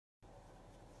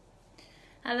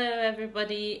Hello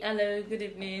everybody, hello, good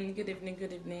evening, good evening,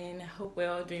 good evening. I hope we're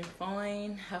all doing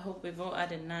fine. I hope we've all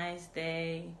had a nice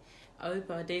day. I hope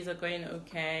our days are going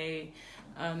okay.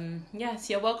 Yes,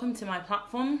 you're welcome to my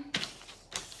platform.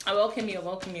 I welcome you, I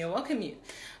welcome you, I welcome you.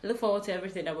 I look forward to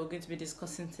everything that we're going to be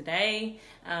discussing today.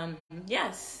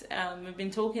 We've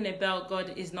been talking about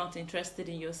God is not interested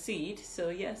in your seed. So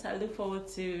yes, I look forward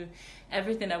to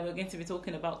everything that we're going to be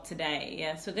talking about today.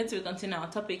 Yes, we're going to be continuing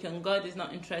our topic on God is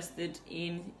not interested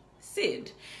in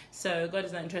seed. So God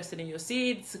is not interested in your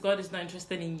seeds. God is not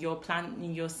interested in your plant,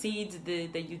 in your seeds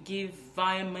that you give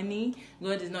via money.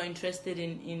 God is not interested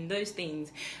in those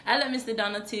things. Hello, Mr.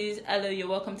 Donatus. Hello, you're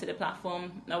welcome to the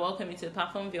platform. I welcome you to the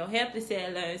platform. If you're here, please say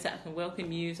hello so I can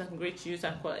welcome you, so I can greet you, so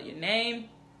I can call out your name.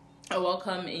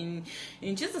 Welcome in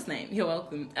Jesus' name. You're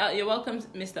welcome. You're welcome,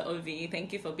 Mr. Ovi.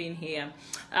 Thank you for being here.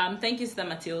 Thank you, Sister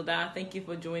Matilda. Thank you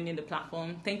for joining the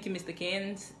platform. Thank you, Mr.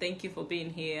 Keynes. Thank you for being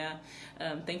here.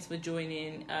 Thanks for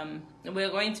joining.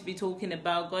 We're going to be talking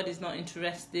about God is not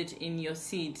interested in your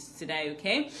seeds today,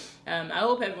 okay? I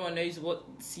hope everyone knows what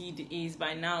seed is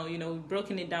by now. You know, we've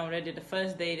broken it down already the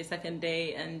first day, the second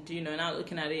day, and, you know, now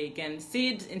looking at it again.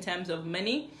 Seed in terms of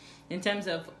money, in terms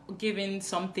of giving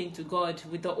something to God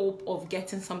with the hope of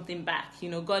getting something back. You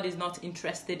know, God is not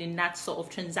interested in that sort of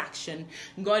transaction.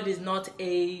 God is not how do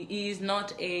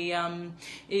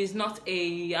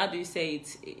you say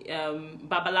it,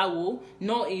 babalawo,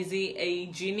 nor is he a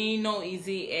genie, nor is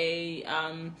he a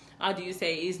how do you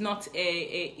say, he's not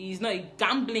a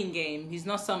gambling game. He's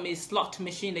not a slot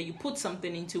machine that you put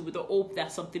something into with the hope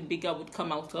that something bigger would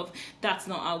come out of. That's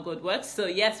not how God works. So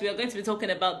yes, we are going to be talking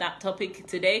about that topic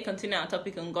today. Continue our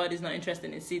topic on God is not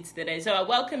interested in seeds today. So I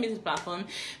welcome you to the platform,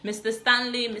 Mr.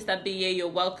 Stanley, Mr. BA. You're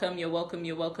welcome. You're welcome.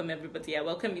 You're welcome, everybody. I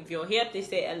welcome. If you're here, please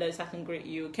say hello so I can greet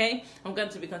you. Okay, I'm going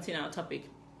to be continuing our topic.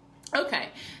 Okay,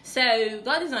 so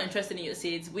God is not interested in your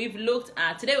seeds. We've looked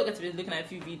at, today we're going to be looking at a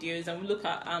few videos, and we'll look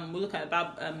at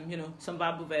some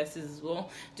Bible verses as well,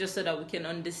 just so that we can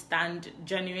understand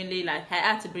genuinely. Like, I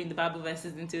had to bring the Bible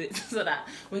verses into it so that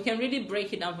we can really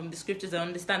break it down from the scriptures and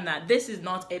understand that this is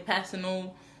not a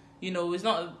personal, you know, it's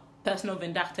not a personal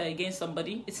vendetta against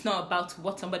somebody. It's not about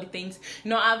what somebody thinks. You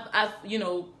know, I've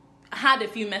had a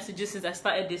few messages since I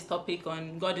started this topic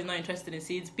on God is not interested in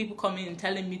seeds. People coming and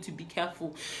telling me to be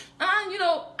careful. And, you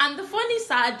know, and the funny,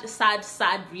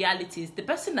 sad reality is the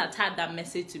person that had that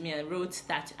message to me and wrote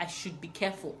that I should be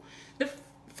careful. The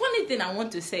funny thing I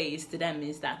want to say is to them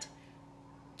is that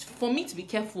for me to be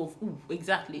careful of,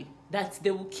 exactly, that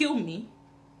they will kill me,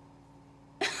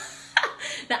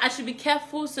 that I should be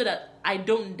careful so that I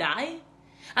don't die.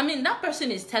 I mean, that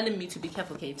person is telling me to be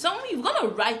careful. Okay, so you're going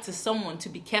to write to someone to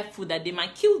be careful that they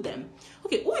might kill them.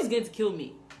 Okay, who is going to kill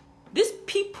me? These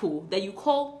people that you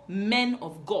call men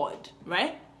of God,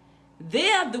 right? They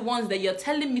are the ones that you're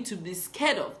telling me to be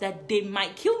scared of, that they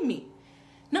might kill me.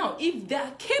 Now, if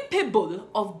they're capable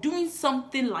of doing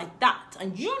something like that,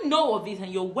 and you know of it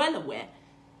and you're well aware,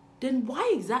 then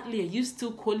why exactly are you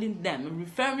still calling them and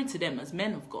referring to them as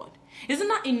men of God? Isn't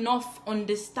that enough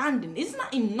understanding? Isn't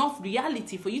that enough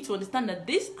reality for you to understand that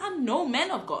these are no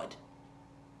men of God?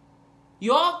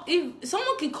 If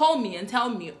someone can call me and tell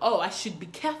me, oh, I should be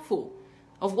careful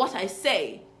of what I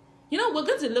say, you know, we're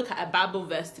going to look at a Bible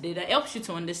verse today that helps you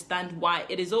to understand why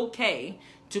it is okay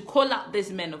to call out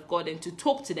these men of God and to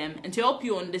talk to them, and to help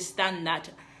you understand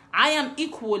that I am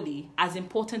equally as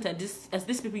important as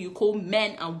these people you call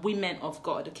men and women of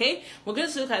God, okay? We're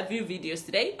going to look at a few videos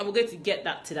today, and we're going to get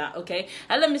that to that, okay?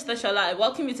 Hello, Mr. Shola. I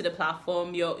welcome you to the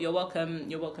platform. You're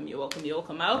welcome. You're welcome. You're welcome. You're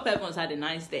welcome. I hope everyone's had a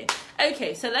nice day.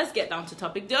 Okay, so let's get down to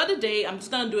topic. The other day, I'm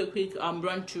just going to do a quick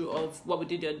run through of what we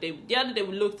did the other day. The other day,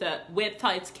 we looked at where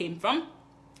tithes came from.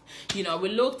 You know, we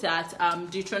looked at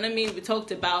Deuteronomy. We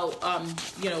talked about,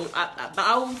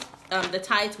 about the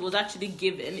tithe was actually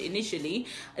given initially.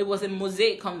 It was a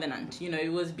Mosaic covenant. You know,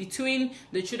 it was between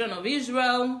the children of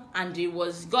Israel, and it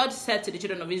was, God said to the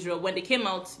children of Israel when they came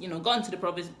out, you know, gone to the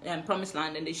promised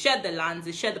land, and they shared the lands,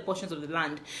 they shared the portions of the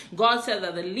land. God said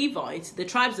that the Levites, the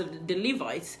tribes of the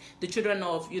Levites, the children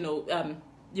of, the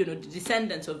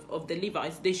descendants of the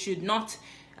Levites, they should not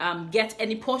get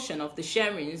any portion of the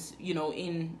sharings,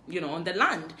 on the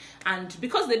land. And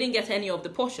because they didn't get any of the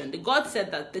portion, the God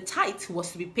said that the tithe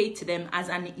was to be paid to them as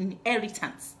an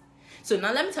inheritance. So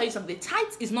now let me tell you something. The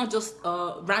tithe is not just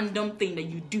a random thing that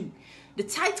you do. The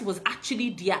tithe was actually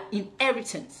their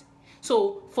inheritance.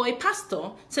 So for a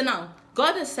pastor, so now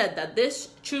God has said that these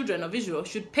children of Israel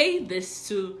should pay this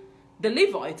to the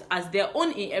Levites as their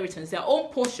own inheritance, their own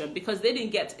portion, because they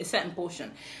didn't get a certain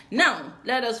portion. Now,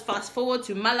 let us fast forward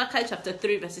to Malachi chapter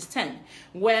 3, verses 10,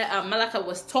 where Malachi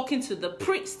was talking to the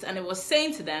priests, and it was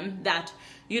saying to them that,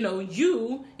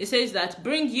 it says that,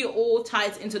 bring ye all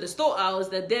tithes into the storehouse,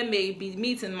 that there may be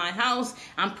meat in my house,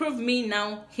 and prove me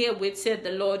now herewith, said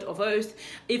the Lord of hosts,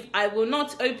 if I will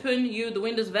not open you the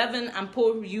windows of heaven and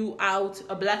pour you out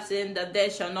a blessing, that there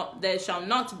shall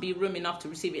not be room enough to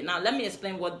receive it. Now, let me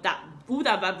explain who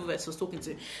that Bible verse was talking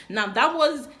to. Now, that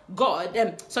was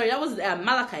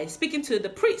Malachi speaking to the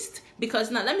priest,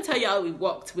 because now let me tell you how it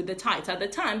worked with the tithes. At the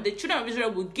time, the children of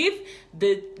Israel would give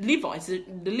the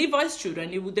Levites'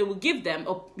 children, they would give them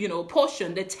a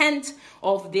portion, the tenth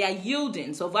of their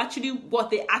yieldings, of actually what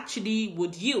they actually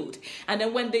would yield. And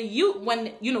then when the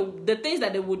things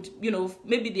that they would,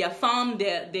 maybe their farm,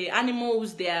 their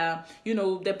animals, their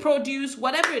produce,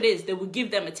 whatever it is, they would give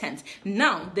them a tenth.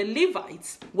 Now, the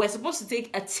Levites were supposed to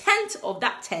take a tenth of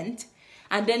that tenth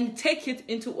and then take it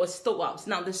into a storehouse.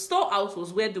 Now, the storehouse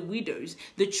was where the widows,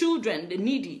 the children, the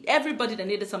needy, everybody that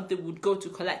needed something would go to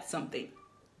collect something.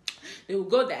 They would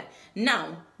go there.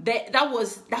 Now, that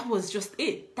was just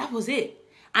it. That was it.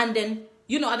 And then,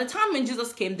 at the time when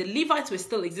Jesus came, the Levites were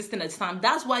still existing at the time.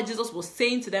 That's why Jesus was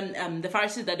saying to them, the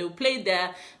Pharisees, that they would play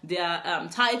their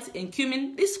tithes in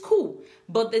cumin. It's cool.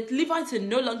 But the Levites are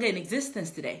no longer in existence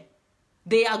today.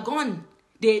 They are gone.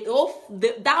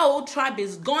 That whole tribe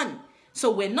is gone. So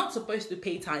we're not supposed to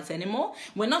pay tithes anymore.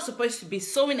 We're not supposed to be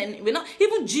sowing, and we're not.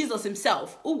 Even Jesus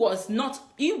himself, he was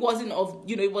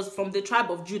from the tribe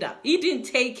of Judah. He didn't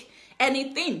take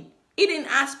anything. He didn't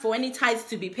ask for any tithes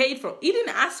to be paid for. He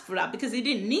didn't ask for that because he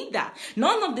didn't need that.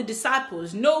 None of the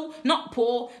disciples, no, not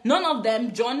Paul, none of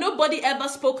them, John, nobody ever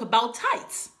spoke about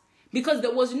tithes. Because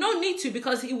there was no need to,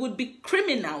 because it would be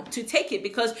criminal to take it.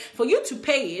 Because for you to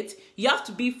pay it, you have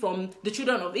to be from the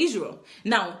children of Israel.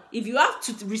 Now, if you have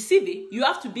to receive it, you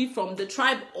have to be from the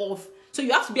tribe of, so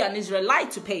you have to be an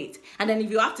Israelite to pay it. And then if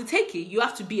you have to take it, you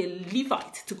have to be a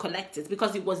Levite to collect it,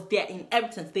 because it was their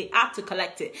inheritance. They had to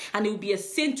collect it. And it would be a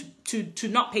sin to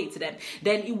not pay it to them.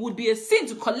 Then it would be a sin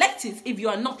to collect it if you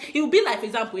are not. It would be like, for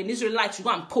example, an Israelite should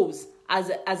go and pose as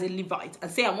a Levite and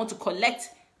say, I want to collect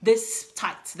this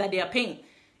tithe that they are paying.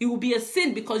 It will be a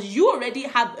sin because you already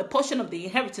have a portion of the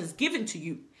inheritance given to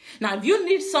you. Now, if you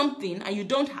need something and you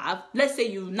don't have, let's say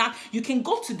you can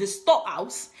go to the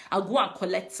storehouse and go and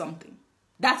collect something.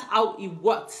 That's how it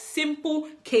works. Simple,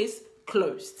 case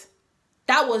closed.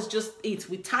 That was just it.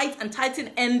 We tithe, and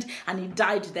tithing end, and it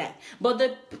died there. But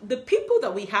the people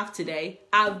that we have today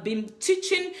have been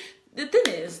teaching. The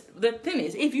thing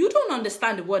is, if you don't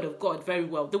understand the word of God very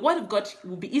well, the word of God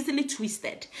will be easily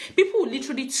twisted. People will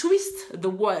literally twist the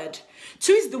word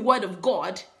of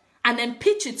God, and then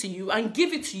pitch it to you and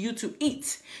give it to you to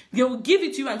eat. They will give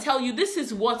it to you and tell you this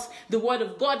is what the word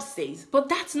of God says. But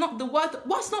that's not the word.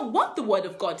 What's not what the word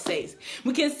of God says?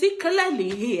 We can see clearly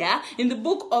here in the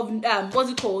book of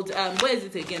where is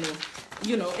it again?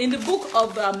 In the book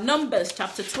of Numbers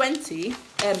chapter 20,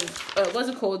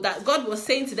 that God was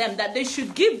saying to them that they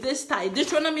should give this tithe.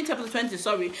 Deuteronomy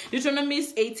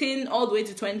 18 all the way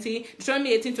to 20,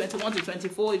 Deuteronomy 18, 21 to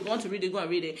 24. If you want to read it, go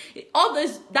and read it. All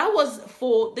this, that was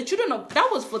for the children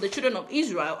of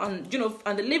Israel, and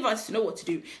the Levites to know what to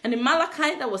do. And in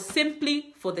Malachi, that was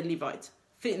simply for the Levites.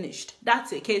 Finished.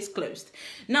 That's it. Case closed.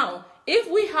 Now,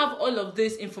 if we have all of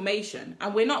this information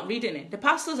and we're not reading it, the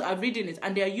pastors are reading it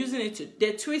and they're using it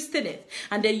they're twisting it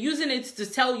and they're using it to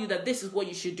tell you that this is what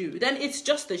you should do, then it's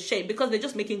just a shame, because they're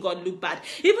just making God look bad.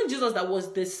 Even Jesus, that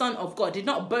was the Son of God, did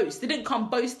not boast. He didn't come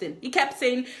boasting. He kept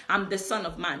saying, I'm the Son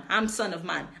of Man. I'm Son of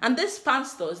Man. And these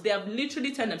pastors, they have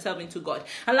literally turned themselves into God.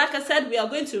 And like I said, we are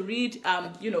going to read,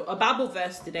 a Bible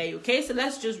verse today. Okay, so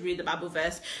let's just read the Bible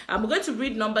verse. We're going to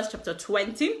read Numbers chapter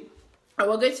 20. And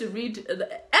we're going to read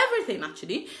everything,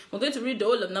 actually. We're going to read the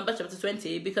whole of Numbers chapter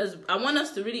 20, because I want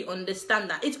us to really understand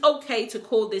that it's okay to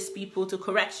call these people to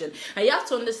correction. And you have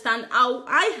to understand how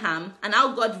I am and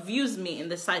how God views me in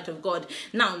the sight of God.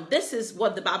 Now, this is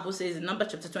what the Bible says in Numbers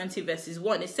chapter 20, verses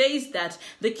 1. It says that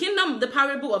the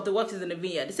parable of the workers in the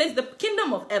vineyard. It says the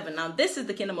kingdom of heaven. Now, this is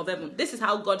the kingdom of heaven. This is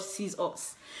how God sees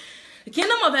us. The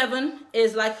kingdom of heaven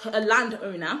is like a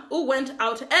landowner who went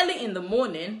out early in the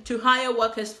morning to hire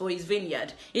workers for his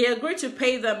vineyard. He agreed to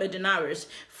pay them a denarius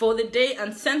for the day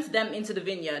and sent them into the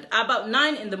vineyard. About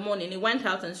 9 in the morning, he went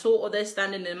out and saw others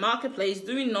standing in the marketplace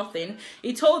doing nothing.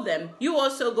 He told them, you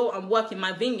also go and work in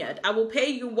my vineyard. I will pay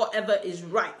you whatever is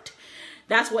right.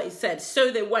 That's what he said. So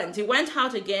they went. He went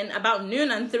out again about noon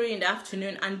and 3 in the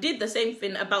afternoon and did the same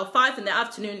thing. About 5 in the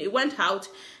afternoon, he went out,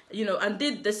 and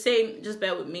did the same. Just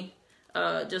bear with me.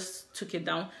 just took it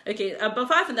down. Okay, about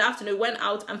 5 in the afternoon, went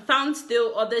out and found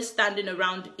still others standing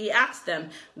around. He asked them,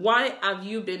 why have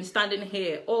you been standing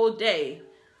here all day?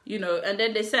 And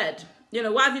then they said,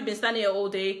 why have you been standing here all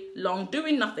day long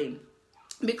doing nothing?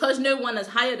 Because no one has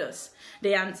hired us.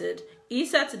 They answered. He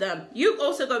said to them, you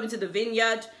also go into the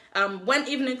vineyard. When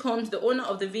evening comes, the owner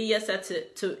of the vineyard said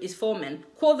to his foreman,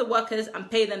 call the workers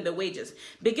and pay them the wages,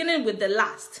 beginning with the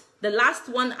last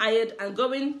one hired and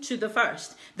going to the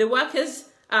first. The workers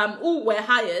who were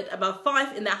hired about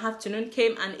 5 in the afternoon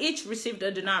came and each received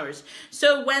a denarius.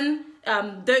 So when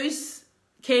those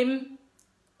came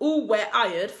who were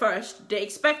hired first, they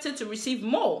expected to receive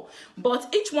more,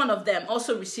 but each one of them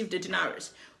also received a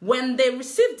denarius. When they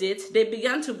received it, they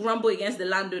began to grumble against the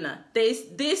landowner.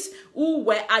 This who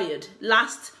were hired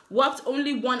last worked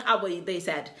only 1 hour, they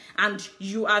said, and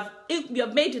you have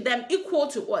made them equal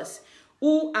to us,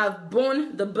 who have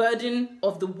borne the burden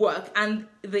of the work and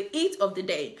the heat of the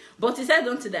day. But he said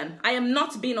unto them, I am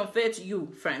not being unfair to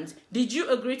you, friends. Did you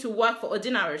agree to work for a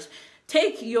denarius?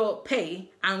 Take your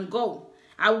pay and go.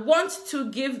 I want to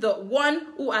give the one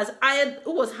who was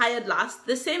hired last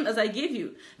the same as I give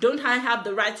you. Don't I have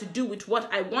the right to do with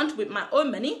what I want with my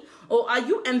own money? Or are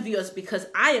you envious because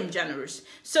I am generous?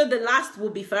 So the last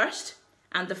will be first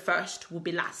and the first will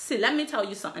be last. See, let me tell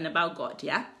you something about God,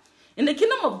 yeah? In the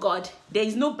kingdom of God, there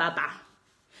is no Baba.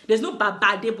 There's no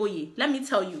Baba Deboye. Let me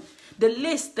tell you,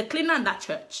 the cleaner in that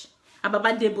church, and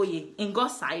Baba Deboye, in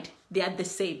God's side, they are the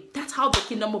same. That's how the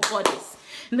kingdom of God is.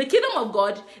 In the kingdom of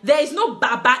God, there is no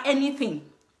Baba anything.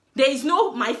 There is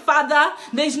no my father.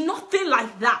 There is nothing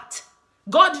like that.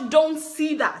 God don't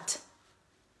see that.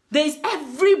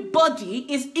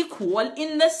 Everybody is equal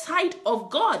in the sight of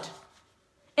God.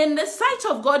 In the sight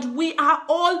of God, we are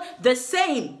all the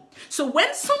same. So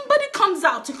when somebody comes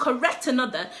out to correct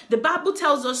another, the Bible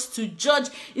tells us to judge.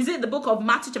 Is it the book of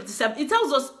Matthew chapter 7? It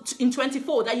tells us in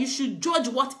 24 that you should judge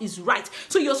what is right.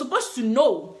 So you're supposed to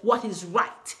know what is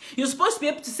right. You're supposed to be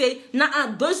able to say,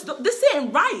 nah, this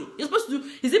ain't right. You're supposed to do,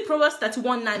 is it Proverbs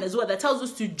 31:9 as well, that tells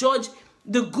us to judge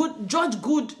the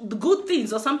good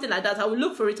things or something like that. I will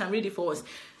look for it and read it for us.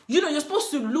 You're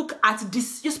supposed to look at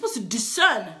this. You're supposed to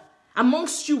discern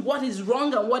amongst you what is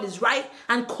wrong and what is right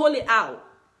and call it out.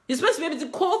 You're supposed to be able to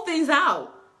call things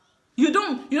out. You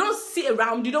don't sit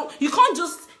around. You can't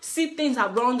just see things are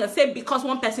wrong and say because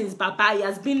one person is Baba, he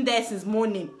has been there since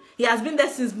morning. He has been there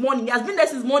since morning.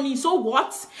 So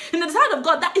what? In the sight of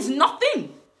God, that is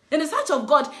nothing. In the sight of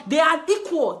God, they are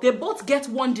equal. They both get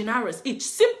 1 denarius each.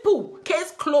 Simple.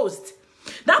 Case closed.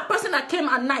 That person that came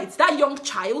at night, that young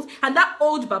child, and that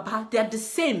old Baba, they are the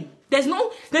same. There's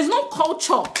no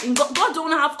culture. In God, God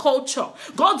don't have culture.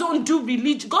 God don't do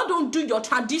religion. God don't do your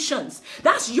traditions.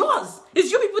 That's yours. It's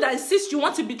you people that insist you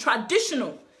want to be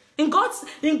traditional. In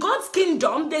God's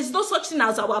kingdom, there's no such thing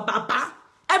as our Baba.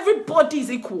 Everybody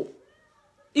is equal.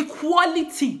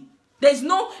 Equality. There's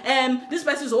no this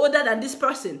person is older than this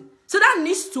person. So that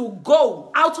needs to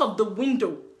go out of the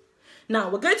window. Now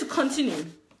we're going to continue.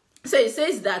 So it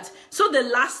says that so the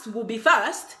last will be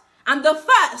first, and the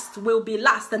first will be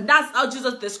last. And that's how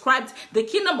Jesus described the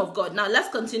kingdom of God. Now, let's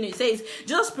continue. It says,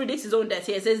 Jesus predicts his own death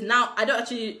here. It says, now, I don't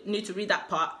actually need to read that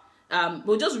part.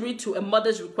 We'll just read to a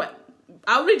mother's request.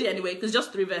 I'll read it anyway, because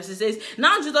just 3 verses. It says,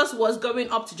 now Jesus was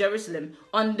going up to Jerusalem.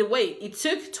 On the way, he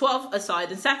took 12 aside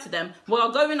and said to them, we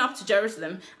are going up to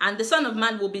Jerusalem, and the Son of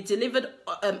Man will be delivered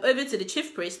over to the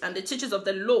chief priests and the teachers of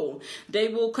the law. They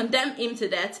will condemn him to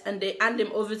death, and they hand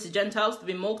him over to Gentiles to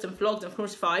be mocked and flogged and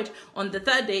crucified. On the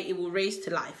 3rd day, he will raise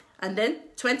to life. And then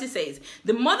 20 says,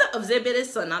 the mother of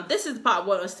Zebedee's son, now this is the part I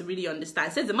want us to really understand.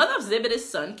 It says, the mother of Zebedee's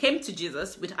son came to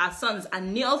Jesus with her sons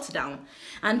and knelt down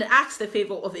and asked a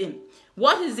favor of him.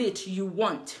 What is it you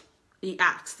want? He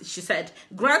asked. She said,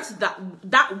 grant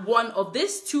that one of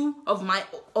these two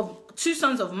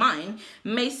sons of mine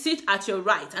may sit at your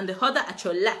right and the other at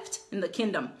your left in the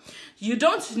kingdom. You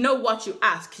don't know what you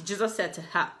ask, Jesus said to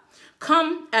her.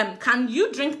 Come, can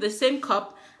you drink the same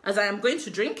cup as I am going to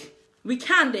drink? We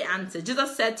can, they answered.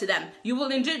 Jesus said to them, you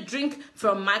will indeed drink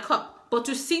from my cup, but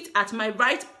to sit at my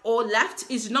right or left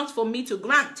is not for me to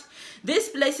grant. These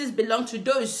places belong to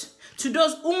those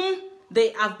whom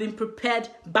they have been prepared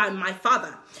by my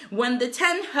Father. When the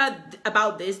 10 heard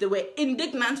about this, they were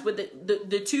indignant with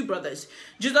the 2 brothers.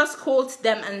 Jesus called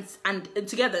them and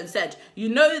together and said, you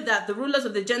know that the rulers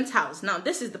of the Gentiles, now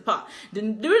this is the part, the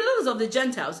rulers of the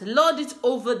Gentiles lord it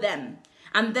over them,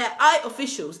 and their high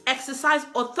officials exercise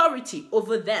authority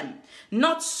over them.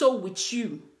 Not so with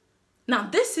you. Now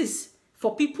this is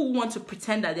for people who want to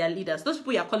pretend that they are leaders. Those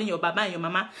people you are calling your baba and your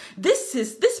mama.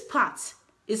 This part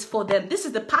is for them. This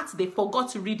is the part they forgot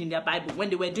to read in their Bible when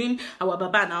they were doing our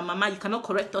Baba and our Mama. You cannot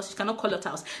correct us. You cannot call us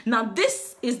out. Now,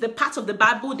 this is the part of the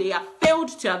Bible they have failed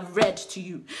to have read to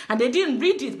you. And they didn't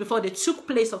read it before they took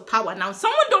place of power. Now,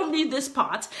 someone don't read this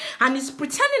part and is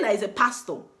pretending that he's a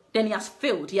pastor. Then he has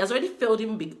failed. He has already failed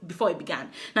even before he began.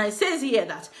 Now, it says here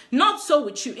that, not so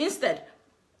with you. Instead,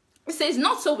 it says,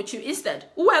 not so with you. Instead,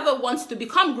 whoever wants to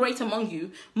become great among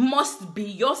you must be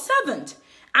your servant.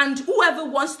 And whoever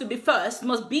wants to be first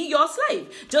must be your slave,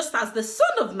 just as the Son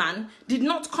of Man did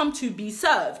not come to be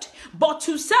served, but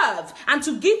to serve and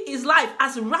to give his life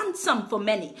as ransom for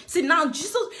many. See, now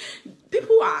Jesus,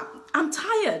 I'm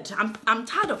tired. I'm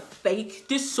tired of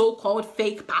these so-called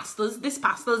fake pastors, these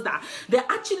pastors that they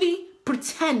actually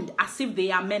pretend as if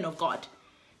they are men of God.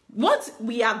 What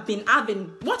we have been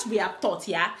having, what we have taught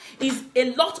here is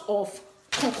a lot of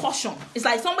concoction. It's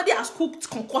like somebody has cooked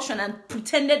concoction and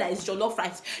pretended that it's jollof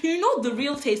rice. You know the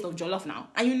real taste of jollof now,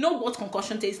 and you know what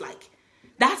concoction tastes like.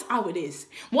 That's how it is.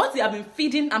 What they have been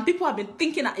feeding and people have been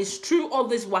thinking that is true all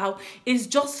this while is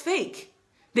just fake.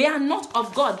 They are not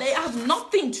of God. They have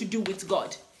nothing to do with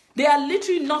God. They are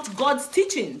literally not God's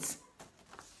teachings.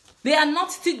 They're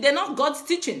not God's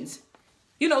teachings.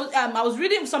 You know, I was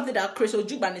reading something that Chris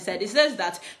Ojubani said. It says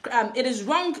that it is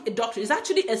wrong doctrine. It's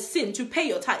actually a sin to pay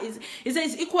your tithe. It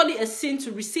says it's equally a sin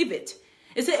to receive it.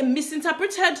 It says a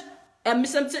misinterpretation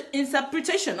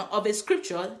of a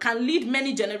scripture can lead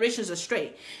many generations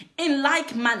astray. In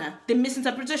like manner, the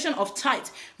misinterpretation of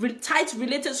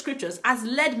tithe-related scriptures has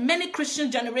led many Christian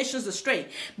generations astray.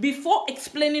 Before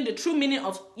explaining the true meaning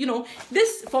of, you know,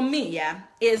 this for me,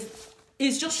 it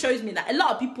just shows me that a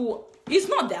lot of people, it's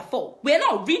not their fault. We're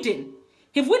not reading.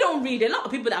 If we don't read, a lot of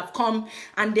people that have come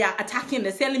and they are attacking,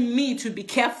 they're telling me to be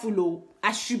careful. Oh,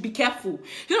 I should be careful.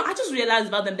 You know, I just realized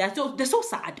about them, they're so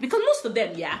sad. Because most of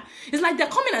them, it's like they're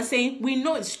coming and saying, we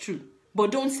know it's true,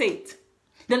 but don't say it.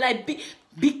 They're like,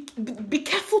 be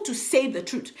careful to say the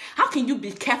truth. How can you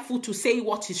be careful to say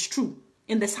what is true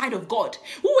in the sight of God?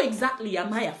 Who exactly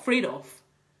am I afraid of?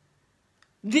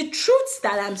 The truths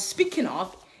that I'm speaking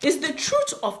of is the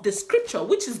truth of the scripture,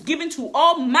 which is given to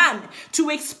all man to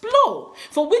explore,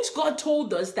 for which God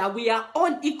told us that we are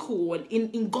unequal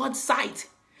in God's sight,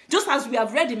 just as we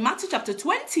have read in Matthew chapter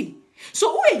 20.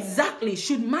 So who exactly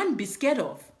should man be scared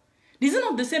of? Is it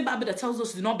not the same Bible that tells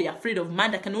us to not be afraid of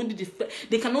man that can only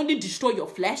destroy your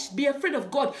flesh? Be afraid of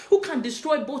God, who can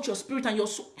destroy both your spirit and your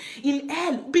soul in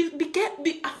hell. Be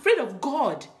afraid of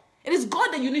God. It is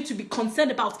God that you need to be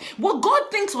concerned about. What God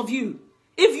thinks of you.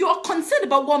 If you are concerned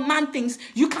about what man thinks,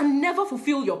 you can never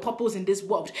fulfill your purpose in this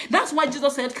world. That's why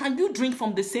Jesus said, can you drink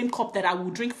from the same cup that I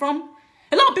will drink from?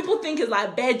 A lot of people think it's like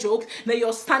a bad joke that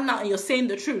you're standing out and you're saying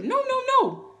the truth.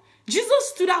 No.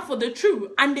 Jesus stood out for the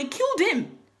truth and they killed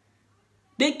him.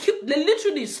 They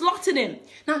literally slaughtered him.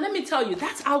 Now, let me tell you,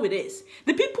 that's how it is.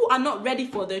 The people are not ready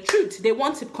for the truth. They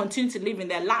want to continue to live in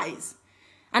their lies.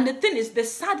 And the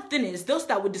sad thing is, those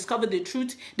that will discover the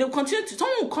truth, they will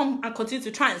someone will come and continue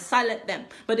to try and silence them.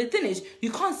 But the thing is,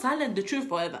 you can't silence the truth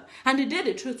forever. And the day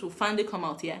the truth will finally come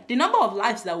out here, the number of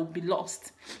lives that will be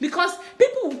lost. Because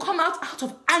people will come out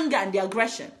of anger and the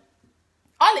aggression.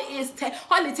 All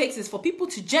it takes is for people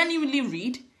to genuinely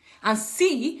read and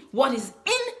see what is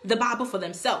in the Bible for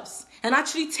themselves. And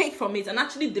actually take from it and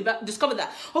actually discover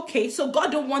that, okay, so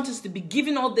God don't want us to be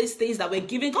giving all these things that we're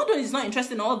giving. God is not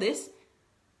interested in all this.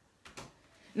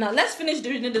 Now, let's finish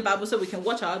reading the Bible so we can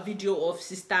watch our video of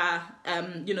Sister,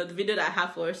 the video that I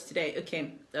have for us today.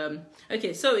 Okay,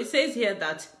 so it says here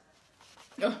that,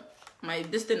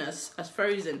 this thing has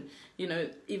frozen. You know,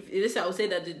 if this, I would say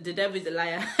that the devil is a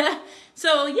liar.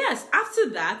 So, yes, after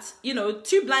that,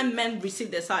 two blind men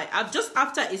received their sight. Just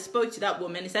after he spoke to that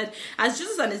woman, he said, as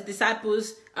Jesus and his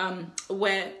disciples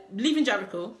were leaving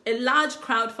Jericho, a large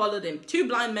crowd followed him. Two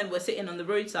blind men were sitting on the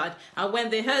roadside, and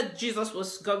when they heard Jesus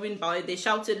was going by, they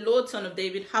shouted, Lord, Son of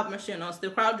David, have mercy on us.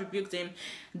 The crowd rebuked them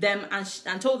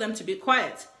and told them to be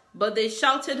quiet. But they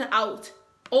shouted out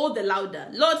all the louder,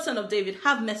 Lord, Son of David,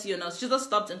 have mercy on us. Jesus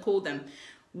stopped and called them.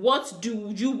 What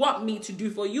do you want me to do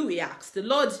for you? He asked. The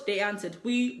Lord, they answered,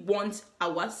 we want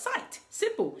our sight.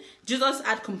 Simple. Jesus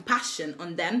had compassion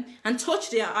on them and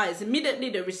touched their eyes. Immediately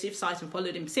they received sight and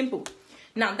followed him. Simple.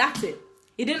 Now that's it.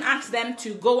 He didn't ask them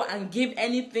to go and give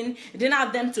anything. He didn't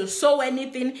ask them to sow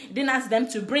anything. He didn't ask them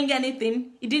to bring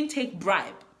anything. He didn't take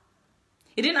bribe.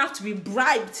 He didn't have to be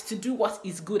bribed to do what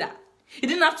he's good at. He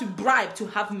didn't have to bribe to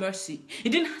have mercy. He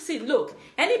didn't say, look,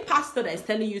 any pastor that is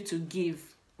telling you to give,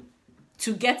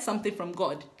 to get something from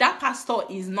God, that pastor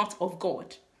is not of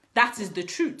God. That is the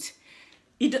truth.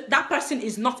 that person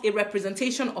is not a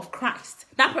representation of Christ.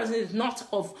 That person is not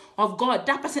of God.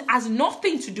 That person has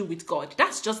nothing to do with God.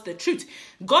 That's just the truth.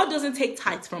 God doesn't take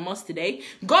tithes from us today.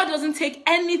 God doesn't take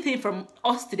anything from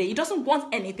us today. He doesn't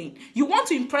want anything. You want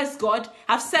to impress God.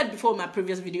 I've said before in my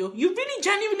previous video, you really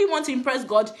genuinely want to impress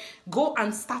God, go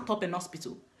and start up an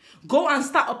hospital. Go and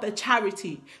start up a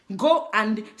charity. Go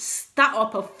and start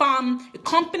up a farm, a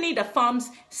company that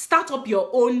farms. Start up your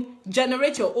own,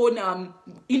 generate your own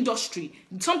industry.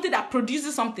 Something that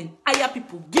produces something. Hire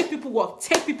people, give people work,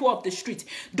 take people off the street.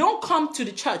 Don't come to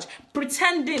the church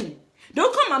pretending.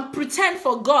 Don't come and pretend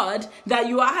for God that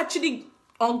you are actually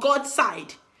on God's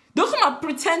side. Don't come and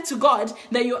pretend to God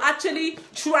that you're actually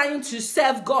trying to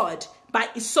serve God by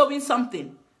sowing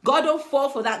something. God don't fall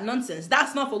for that nonsense.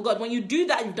 That's not for God. When you do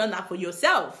that, you've done that for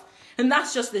yourself. And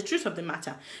that's just the truth of the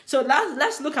matter. So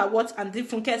let's look at what Auntie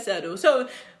Funke said though. So,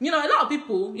 a lot of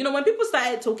people, when people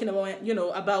started talking about,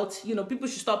 people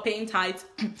should stop paying tithes.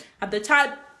 At the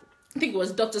time, I think it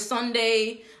was Dr.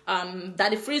 Sunday,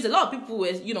 Daddy Freeze. A lot of people were,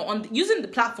 using the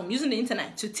platform, using the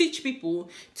internet to teach people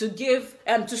to give,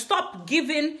 to stop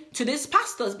giving to these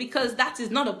pastors because that is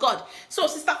not of God. So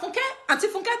Sister Funke, Auntie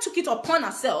Funke took it upon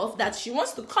herself that she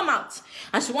wants to come out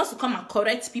and she wants to come and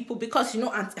correct people because,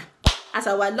 as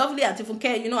our lovely Auntie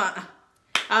Funke,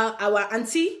 our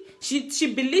auntie,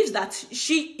 she believes that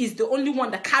she is the only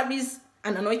one that carries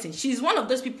an anointing. She's one of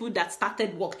those people that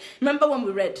started work. Remember when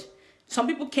we read? Some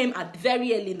people came at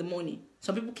very early in the morning.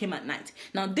 Some people came at night.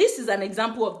 Now, this is an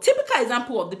typical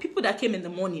example of the people that came in the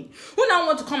morning who now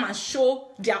want to come and show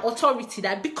their authority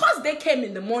that because they came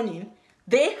in the morning,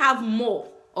 they have more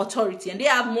authority and they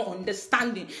have more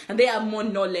understanding and they have more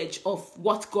knowledge of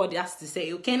what God has to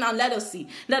say. Okay, now let us see.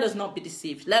 Let us not be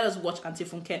deceived. Let us watch Auntie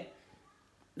Funke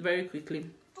very quickly.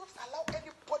 Don't allow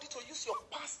anybody to use your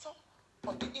pastor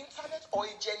on the internet or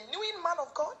a genuine man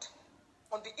of God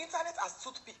on the internet as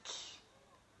toothpick.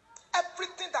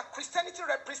 Everything that Christianity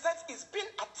represents is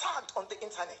being attacked on the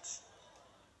internet.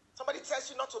 Somebody tells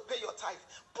you not to pay your tithe.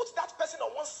 Put that person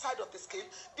on one side of the scale.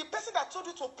 The person that told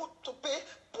you to pay,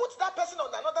 put that person on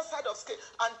another side of the scale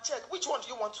and check which one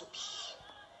do you want to be.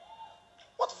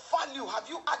 What value have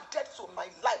you added to my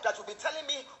life that you'll be telling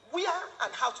me where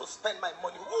and how to spend my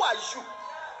money? Who are you?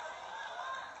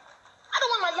 I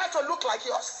don't want my life to look like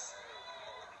yours.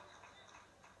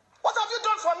 What have you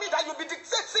done for me that you'll be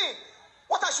dictating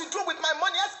what I should do with my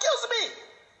money? Excuse me.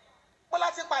 Well,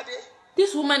 I think by day.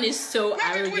 This woman is so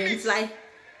arrogant. Like,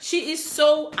 she is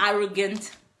so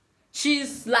arrogant.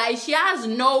 She's like, she has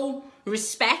no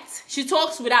respect. She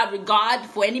talks without regard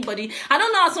for anybody. I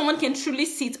don't know how someone can truly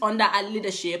sit under her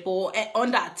leadership or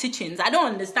under her teachings. I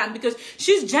don't understand, because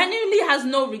she genuinely has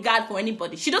no regard for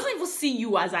anybody. She doesn't even see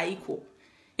you as her equal.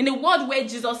 In a world where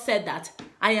Jesus said that,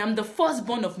 I am the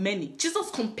firstborn of many.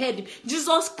 Jesus compared him.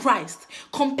 Jesus Christ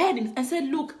compared him and said,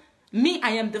 look, me,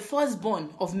 I am the firstborn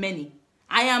of many.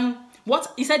 I am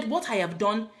what he said, what I have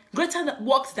done, greater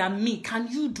works than me, can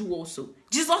you do also?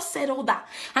 Jesus said all that.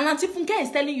 And Auntie Funke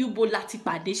is telling you,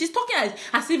 she's talking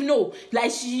as if, no, like,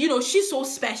 she's so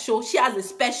special. She has a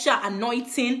special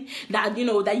anointing that,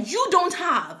 that you don't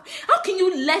have. How can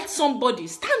you let somebody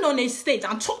stand on a stage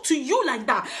and talk to you like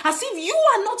that? As if you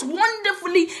are not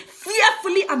wonderfully,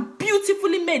 fearfully, and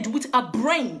beautifully made with a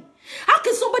brain. How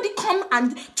can somebody come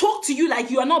and talk to you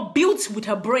like you are not built with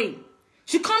a brain?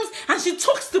 She comes and she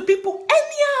talks to people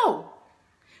anyhow.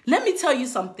 Let me tell you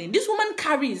something. This woman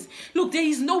carries, look, there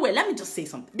is nowhere, let me just say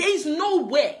something. There is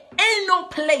nowhere, ain't no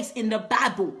place in the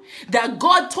Bible that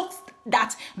God talks,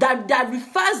 that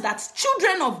refers that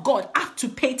children of God have to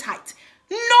pay tithe.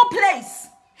 No place.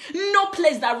 No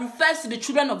place that refers to the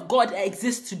children of God that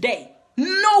exists today.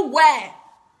 Nowhere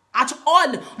at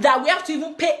all that we have to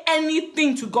even pay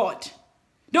anything to God.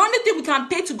 The only thing we can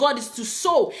pay to God is to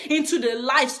sow into the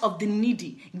lives of the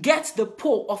needy. Get the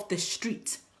poor off the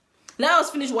street. Let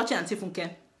us finish watching Auntie Funke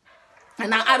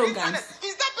and her arrogance.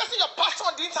 Is that person your pastor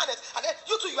on the internet? And then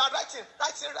you two, you are writing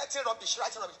rubbish.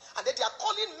 And then they are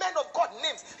calling men of God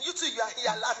names. You two, you are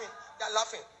here laughing. You are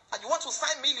laughing. And you want to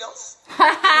sign millions? You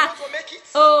want to make it?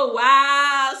 Oh,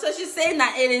 wow. So she's saying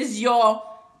that it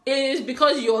is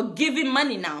because you're giving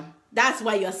money now. That's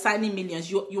why you're signing millions.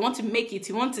 You want to make it.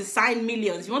 You want to sign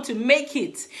millions. You want to make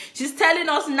it. She's telling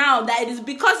us now that it is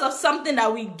because of something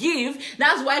that we give.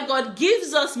 That's why God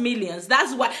gives us millions.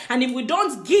 That's why. And if we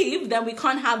don't give, then we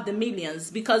can't have the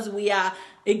millions, because we are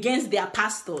against their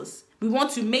pastors. We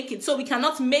want to make it. So we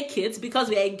cannot make it because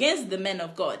we are against the men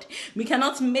of God. We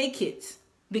cannot make it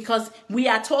because we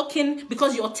are talking,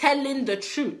 because you're telling the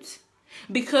truth.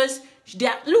 Because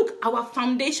look, our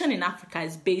foundation in Africa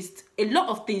is based, a lot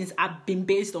of things have been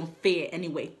based on fear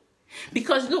anyway.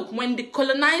 Because look, when the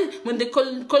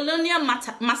colonial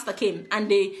master came and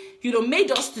they,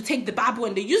 made us to take the Bible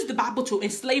and they used the Bible to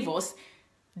enslave us,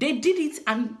 they did it,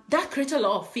 and that created a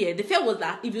lot of fear. The fear was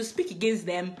that if you speak against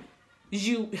them,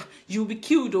 you'll be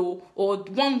killed, or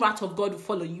one wrath of God will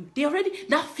follow you.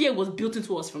 That fear was built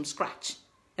into us from scratch.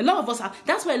 A lot of us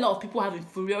that's why a lot of people have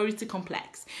inferiority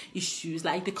complex issues,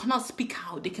 like they cannot speak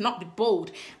out, they cannot be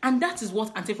bold. And that is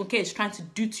what Auntie Funke is trying to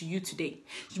do to you today.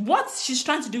 What she's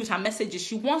trying to do with her message is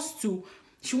she wants to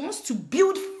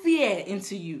build fear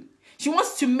into you. She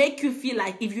wants to make you feel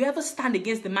like if you ever stand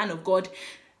against the man of God,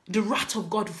 the wrath of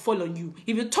God will fall on you.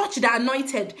 If you touch that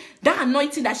anointing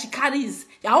that she carries,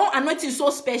 her own anointing is so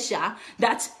special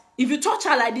that if you touch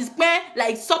her like this,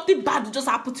 like something bad will just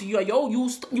happen to you,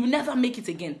 you never make it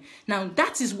again. Now,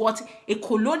 that is what a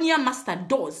colonial master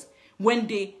does when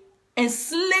they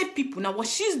enslave people. Now, what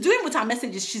she's doing with her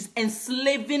message is she's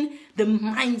enslaving the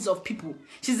minds of people.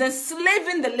 She's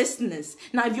enslaving the listeners.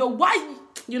 Now, if you're white,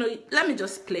 let me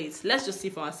just play it. Let's just see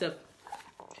for ourselves.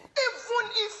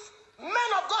 Even if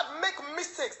men of God make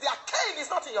mistakes, their cane is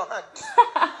not in your hand.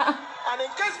 And in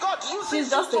case God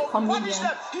uses you to punish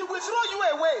them, he will throw you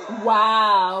away.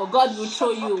 Wow, God will throw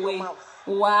you away.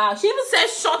 Wow, she even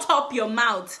says, shut up your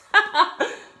mouth.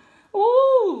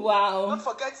 Ooh, wow. Don't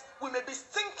forget, we may be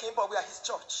stinking, but we are his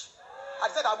church. I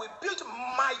said, I will build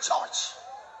my church,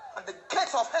 and the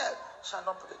gates of hell shall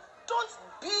not prevail. Don't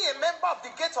be a member of the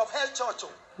gates of hell church.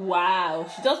 Wow,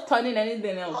 she's just turning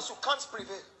anything else. Because you can't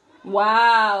prevail.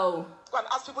 Wow. Go and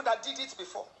ask people that did it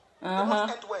before. They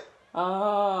won't end well.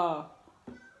 Oh.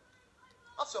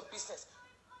 That's your business.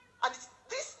 And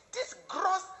this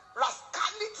gross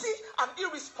rascality and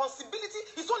irresponsibility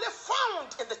is only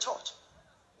found in the church.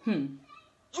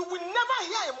 You will never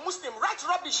hear a Muslim write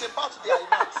rubbish about their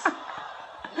imams.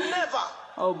 Never.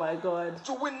 Oh my God.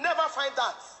 You will never find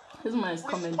that. This man is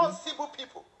coming. Responsible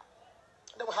people.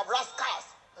 They will have rascals.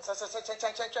 And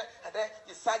then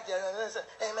you sat there and say,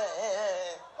 amen.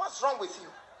 What's wrong with you?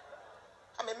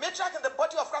 I'm a matriarch in the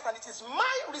body of Christ, and it is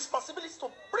my responsibility to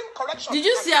bring correction. Did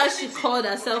you see how she called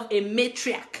herself a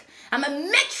matriarch? I'm a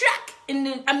matriarch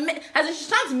as if she's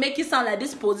trying to make it sound like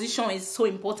this position is so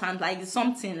important, like it's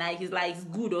something, like it's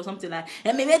good or something, like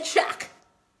I'm a matriarch.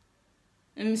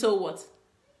 So what?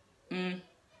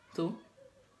 So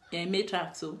yeah,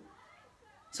 matriarch.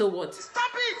 So what?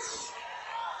 Stop it!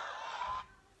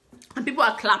 And people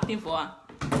are clapping for her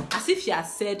as if she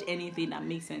has said anything that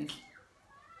makes sense.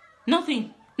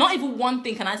 Nothing. Not even one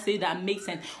thing can I say that makes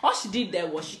sense. All she did there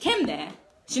was she came there.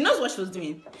 She knows what she was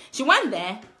doing. She went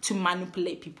there to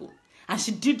manipulate people. And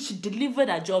she delivered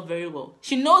her job very well.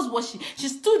 She knows what she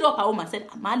stood up at home and said,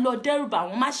 my Lord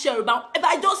Deruba, my Sheruba, if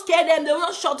I just scare them, they will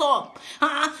just shut up.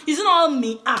 It's not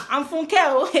me. I'm from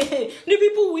Kero. The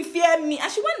people will fear me. And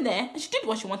she went there and she did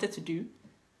what she wanted to do.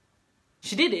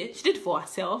 She did it. She did it for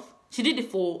herself. She did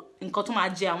it for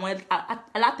Nkotomaje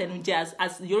and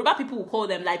as Yoruba people will call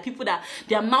them, like people that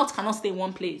their mouth cannot stay in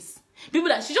one place. People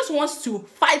that she just wants to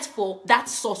fight for that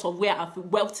source of where our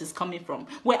wealth is coming from,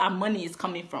 where our money is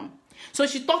coming from. So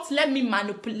she thought, let me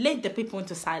manipulate the people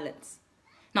into silence.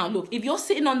 Now look, if you're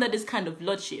sitting under this kind of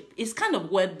lordship, it's kind of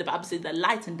where the Bible says that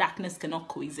light and darkness cannot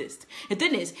coexist. The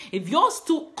thing is, if you're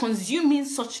still consuming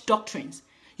such doctrines,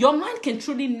 your mind can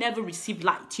truly never receive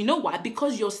light. You know why?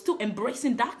 Because you're still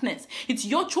embracing darkness. It's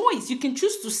your choice. You can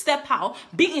choose to step out,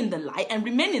 be in the light, and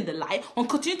remain in the light, or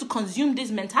continue to consume this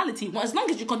mentality. Well, as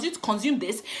long as you continue to consume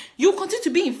this, you continue to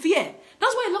be in fear.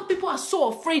 That's why a lot of people are so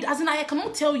afraid. As in, I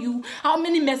cannot tell you how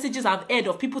many messages I've heard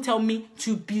of people tell me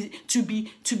to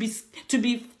be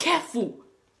careful.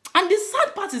 And the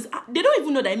sad part is, they don't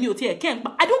even know that I'm here.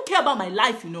 But I don't care about my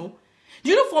life, you know.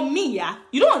 You know, for me, yeah,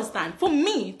 you don't understand. For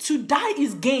me, to die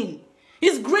is gain.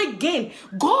 It's great gain.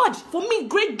 God, for me,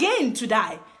 great gain to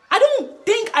die. I don't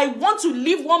think I want to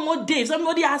live one more day. If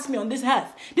somebody asks me on this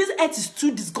earth is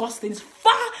too disgusting. It's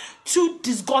far too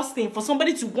disgusting for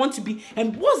somebody to want to be.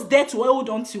 And what's there to hold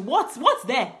on to? What's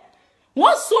there?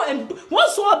 What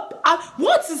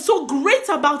is so great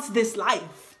about this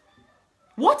life?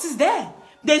 What is there?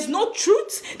 There's no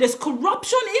truth. There's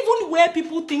corruption. Even where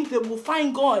people think they will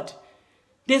find God,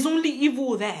 there's only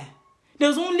evil there.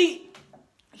 There's only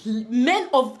men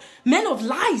of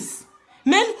lies.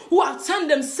 Men who have turned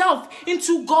themselves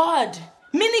into God.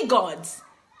 Mini gods.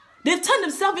 They've turned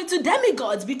themselves into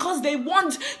demigods because they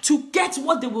want to get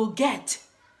what they will get.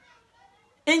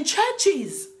 In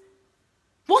churches,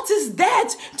 what is there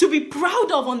to be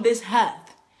proud of on this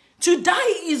earth? To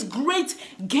die is great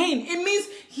gain. It means,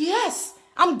 yes,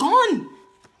 I'm gone.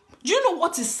 Do you know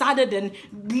what is sadder than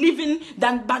living,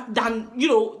 than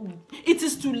it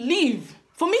is to live.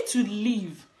 For me to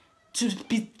live, to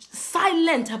be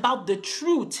silent about the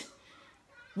truth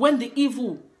when the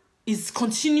evil is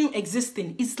continue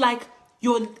existing. It's like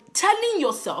you're telling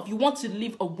yourself you want to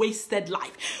live a wasted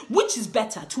life. Which is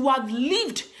better, to have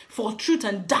lived for truth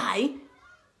and die,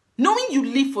 knowing you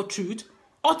live for truth,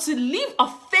 or to live a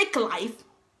fake life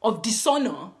of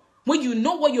dishonor when you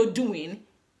know what you're doing,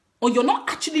 or you're not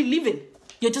actually living,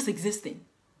 you're just existing.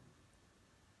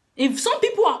 If some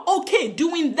people are okay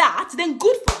doing that, then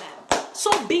good for them.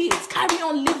 So be it. Carry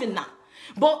on living now.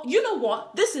 But you know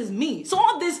what? This is me. So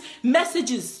all these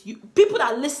messages, people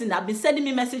that listen, that have been sending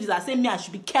me messages that say me, I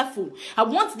should be careful. I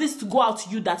want this to go out to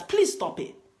you that please stop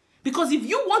it. Because if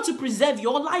you want to preserve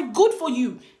your life, good for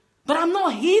you. But I'm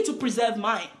not here to preserve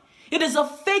mine. It is a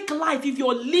fake life if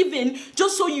you're living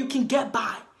just so you can get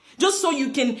by. Just so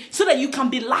that you can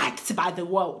be liked by the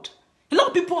world. A lot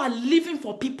of people are living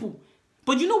for people.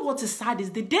 But you know what is sad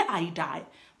is the day I die,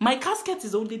 my casket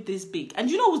is only this big. And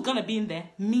you know who's going to be in there?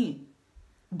 Me.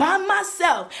 By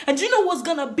myself. And you know what's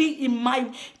going to be in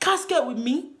my casket with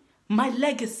me? My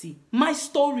legacy, my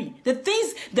story, the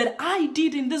things that I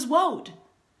did in this world.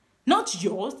 Not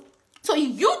yours. So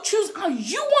if you choose how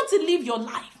you want to live your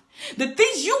life, the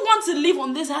things you want to live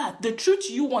on this earth, the truth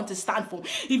you want to stand for.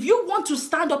 If you want to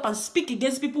stand up and speak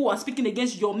against people who are speaking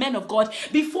against your men of God,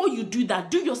 before you do that,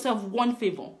 do yourself one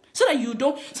favor. So that you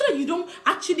don't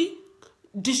actually,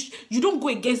 you don't go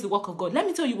against the work of God. Let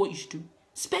me tell you what you should do.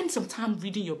 Spend some time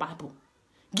reading your Bible.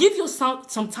 Give yourself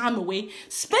some time away.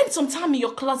 Spend some time in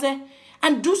your closet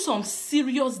and do some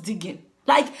serious digging.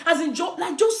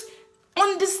 Just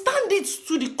understand it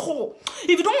to the core.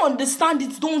 If you don't understand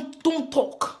it, don't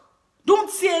talk. Don't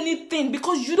say anything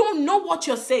because you don't know what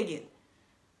you're saying.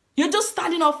 You're just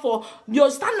standing up for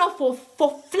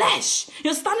flesh.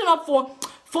 You're standing up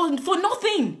for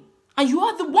nothing. And you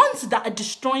are the ones that are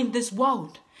destroying this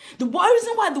world. The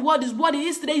reason why the world is what it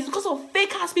is today is because of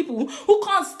fake ass people who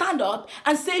can't stand up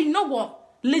and say, you know what,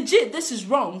 legit, this is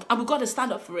wrong and we got to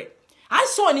stand up for it. I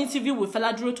saw an interview with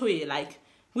Feladuro Toye,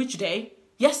 which day?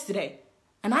 Yesterday.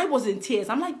 And I was in tears.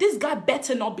 I'm like, this guy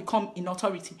better not become in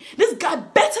authority. This guy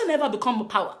better never become a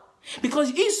power.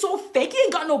 Because he's so fake. He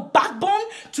ain't got no backbone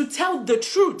to tell the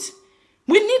truth.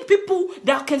 We need people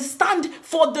that can stand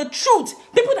for the truth.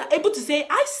 People that are able to say,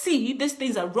 I see these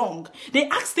things are wrong. They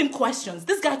asked him questions.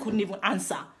 This guy couldn't even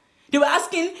answer. They were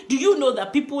asking, do you know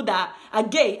that people that are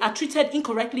gay are treated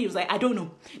incorrectly? He was like, I don't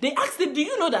know. They asked him, do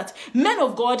you know that men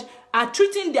of God are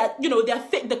treating they're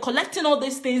fake, they're collecting all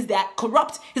these things, they're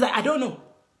corrupt? He's like, I don't know.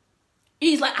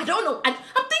 He's like, I don't know. And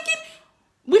I'm thinking,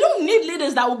 we don't need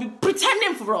leaders that will be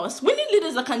pretending for us. We need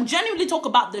leaders that can genuinely talk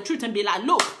about the truth and be like,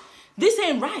 look, this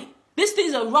ain't right. These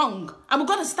things are wrong. And we're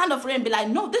going to stand up for it and be like,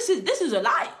 no, this is a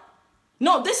lie.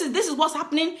 No, this is what's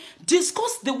happening.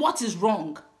 Discuss what is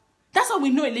wrong. That's how we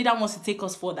know a leader wants to take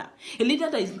us further. A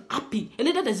leader that is happy. A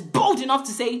leader that is bold enough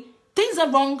to say, things are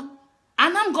wrong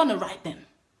and I'm going to right them.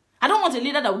 I don't want a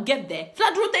leader that will get there.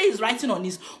 Fladrote is writing on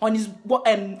his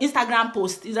Instagram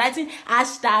post. He's writing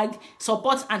hashtag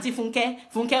support anti-Funke,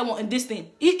 Funke this thing.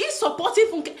 He is supporting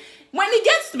Funke. When he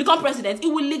gets to become president, he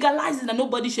will legalize it and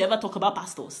nobody should ever talk about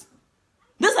pastors.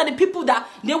 These are the people that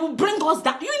they will bring us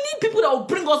down. You need people that will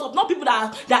bring us up, not people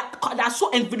that are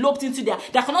so enveloped into there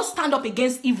that cannot stand up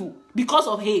against evil because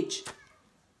of age.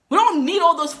 We don't need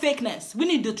all those fakeness. We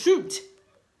need the truth.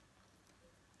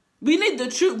 We need the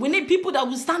truth. We need people that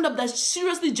will stand up, that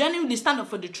seriously, genuinely stand up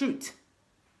for the truth.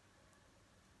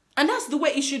 And that's the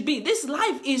way it should be. This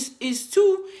life is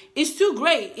too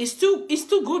great. It's too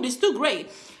good. It's too great.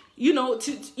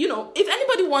 If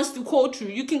anybody wants to call through,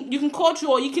 you can call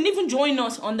through, or you can even join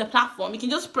us on the platform. You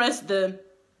can just press the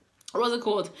what's it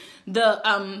called? The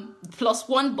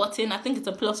 +1 button. I think it's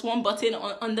a +1 button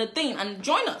on the thing and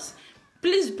join us.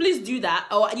 Please do that.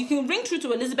 Or you can ring through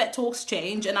to Elizabeth Talks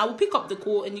Change and I will pick up the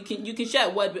call and you can share a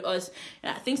word with us.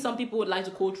 I think some people would like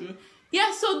to call through.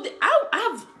 Yeah, so I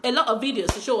have a lot of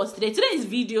videos to show us today. Today is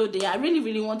video day. I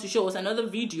really want to show us another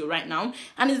video right now.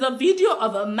 And it's a video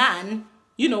of a man,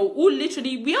 who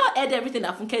literally, we all heard everything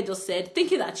that Funke just said,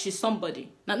 thinking that she's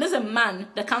somebody. Now, there's a man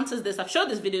that counters this. I've showed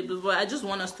this video before. I just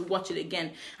want us to watch it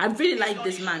again. I really like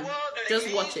this man.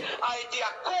 Just watch it.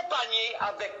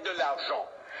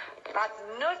 At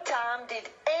no time did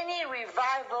any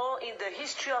revival in the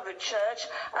history of the church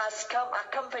has come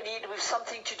accompanied with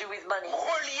something to do with money.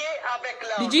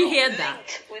 Did you hear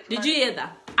that? Did you hear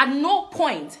that? At no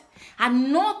point, at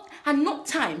no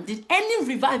time did any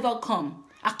revival come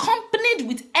accompanied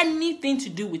with anything to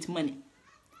do with money.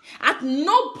 At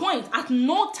no point, at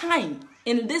no time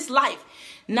in this life.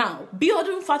 Now,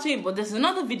 but there's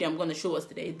another video I'm going to show us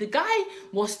today. The guy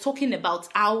was talking about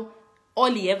how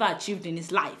all he ever achieved in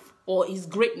his life or his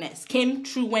greatness came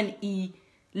through when he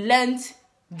learned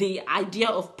the idea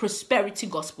of prosperity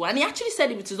gospel. And he actually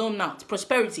said it with his own mouth,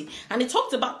 prosperity. And he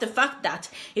talked about the fact that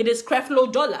it is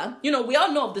Creflo Dollar. You know, we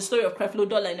all know of the story of Creflo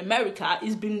Dollar in America.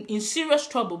 He's been in serious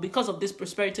trouble because of this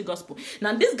prosperity gospel.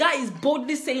 Now, this guy is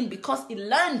boldly saying because he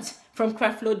learned from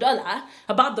Creflo Dollar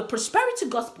about the prosperity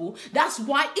gospel, that's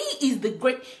why he is the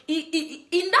great.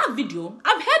 In that video,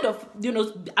 I've heard of, you know,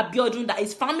 Abiodun, that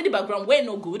his family background were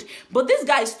no good, but this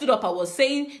guy stood up and was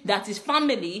saying that his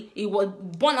family, he was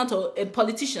born out of a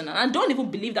politician, and I don't even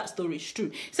believe that story is true.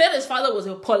 He said his father was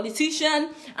a politician,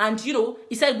 and you know,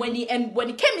 he said when he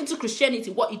came into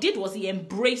Christianity, what he did was he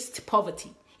embraced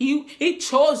poverty. He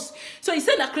chose. So he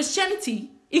said that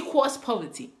Christianity equals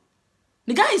poverty.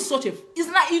 The guy is such a...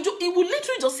 It's like he will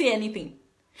literally just say anything.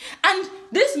 And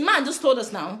this man just told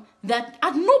us now that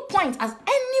at no point has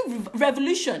any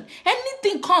revolution,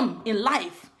 anything come in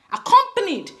life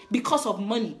accompanied because of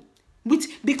money,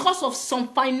 because of some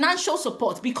financial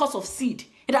support, because of seed.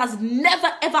 It has never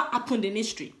ever happened in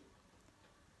history.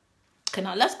 Okay,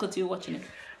 now let's continue watching it.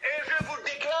 Et je vous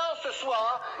déclare ce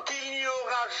soir qu'il n'y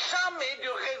aura jamais de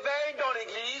réveil dans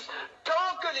l'Église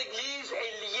tant que l'Église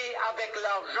est liée avec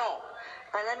l'argent.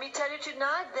 And let me tell you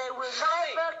tonight, there will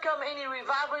never come any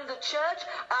revival in the church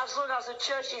as long as the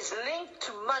church is linked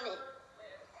to money.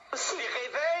 Les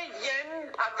réveils viennent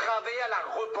à travers la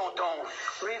repentance.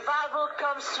 Revival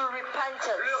comes through repentance.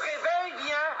 Le réveil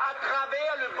vient à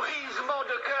travers le brisement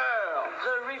de cœur.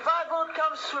 The revival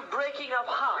comes through breaking of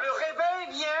heart. Le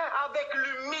réveil vient avec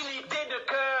l'humilité de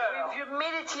cœur. With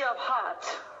humility of heart.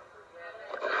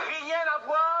 Rien à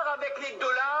voir avec les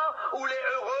dollars ou les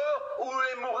euros ou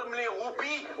les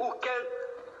roupies ou quelle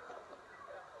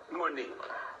monnaie.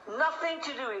 Nothing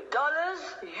to do with dollars,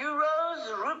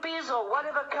 euros, rupees or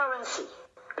whatever currency.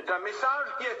 C'est un message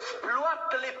qui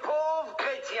exploite les pauvres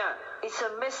chrétiens. It's a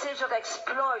message that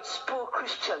exploits poor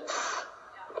Christians.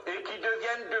 Et qui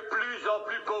deviennent de plus en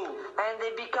plus pauvres. And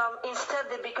instead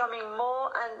they're becoming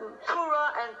more and poorer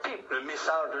and poorer. Le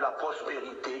message de la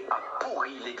prospérité a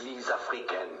pourri l'église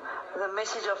africaine. The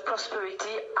message of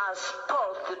prosperity has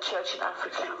spoiled the church in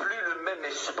Africa. C'est plus le même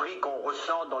esprit qu'on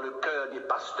ressent dans le cœur des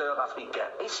pasteurs africains.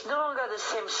 It's no longer the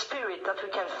same spirit that we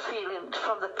can feel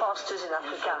from the pastors in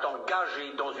Africa. Ils sont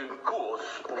engagés dans une course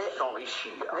pour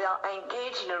s'enrichir. They are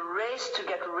engaged in a race to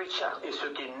get richer. Et ce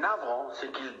qui est navrant,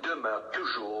 c'est qu'ils demeurent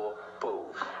toujours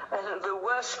pauvres. And the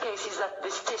worst case is that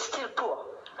they stay still poor.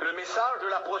 Le message de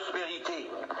la prospérité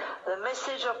The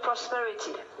message of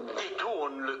prosperity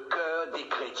détourne le cœur des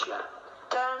chrétiens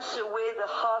turns away the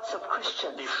hearts of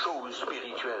Christians des choses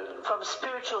spirituelles. from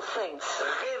spiritual things.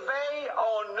 Réveille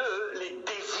en eux les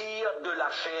désirs de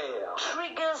la chair.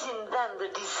 Triggers in them the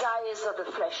desires of the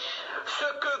flesh. Ce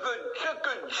que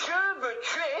Dieu veut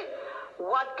tuer,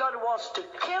 what God wants to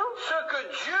kill, ce que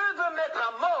Dieu veut mettre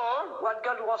à mort, what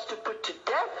God wants to put to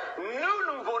death,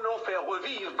 nous voulons faire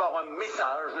revivre par un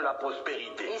message de la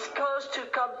prospérité. is caused to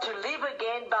come to live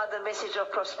again by the message of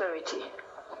prosperity.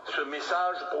 Ce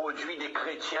message produit des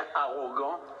chrétiens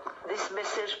arrogants, This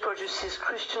message produces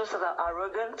Christians that are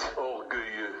arrogant,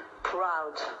 orgueilleux.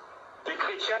 proud. Les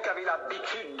chrétiens qui avaient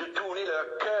l'habitude de tourner leur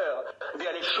cœur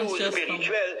vers les choses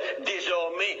spirituelles,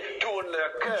 désormais tournent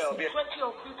leur cœur vers...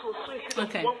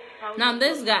 Okay, now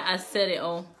this guy has said it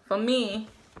all. For me,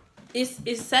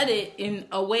 it's said it in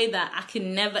a way that I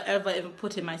can never ever even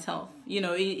put it myself. You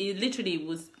know, it literally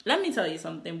was... Let me tell you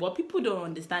something. What people don't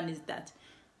understand is that...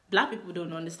 Black people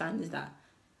don't understand is that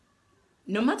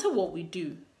no matter what we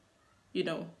do, you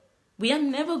know, we are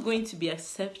never going to be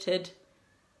accepted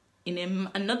in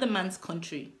another man's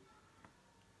country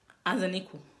as an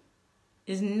equal.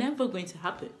 It's never going to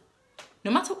happen.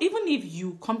 No matter, even if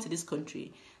you come to this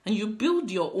country and you build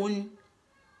to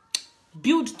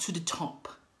the top,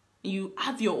 you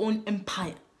have your own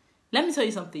empire, let me tell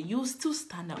you something, you'll still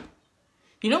stand out.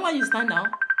 You know why you stand out?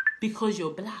 Because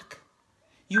you're black.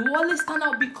 You always stand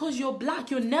out because you're black.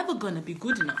 You're never gonna be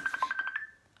good enough.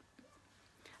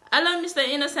 Hello, Mr.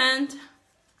 Innocent.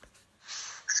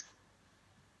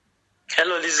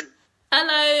 Hello, Lizzie.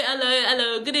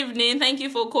 Hello. Good evening. Thank you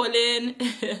for calling.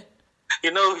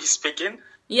 You know who's speaking?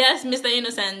 Yes, Mr.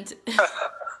 Innocent.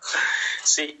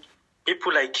 See,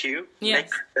 people like you make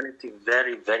Christianity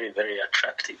very, very, very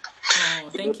attractive. Oh,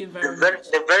 thank you very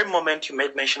much. The very moment you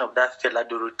made mention of that fella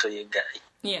Dorotoye guy,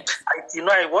 yes.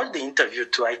 I watched the interview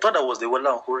too. I thought I was the one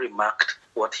who remarked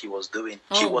what he was doing.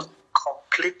 Oh. He was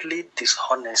completely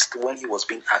dishonest when he was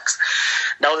being asked.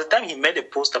 There was a time he made a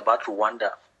post about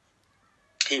Rwanda.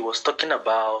 He was talking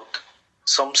about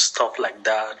some stuff like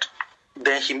that.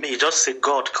 Then he just said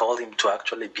God called him to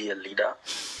actually be a leader.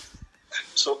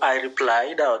 So I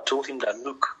replied, I told him that,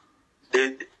 look,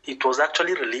 it was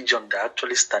actually religion that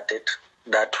actually started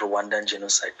that Rwandan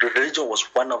genocide. The religion was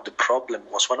one of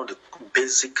the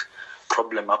basic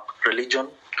problem of religion,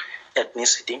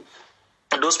 ethnicity.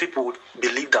 Those people would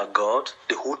believe that God,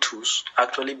 the Hutus,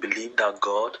 actually believed that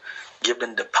God gave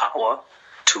them the power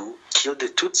to kill the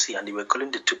Tutsi, and they were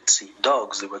calling the Tutsi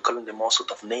dogs. They were calling them all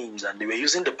sorts of names, and they were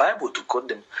using the Bible to quote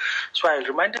them. So I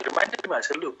reminded him, I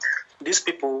said, look, these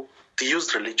people, they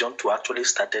used religion to actually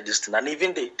start this thing. And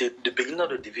even the beginning of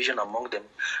the division among them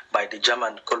by the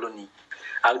German colony,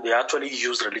 they actually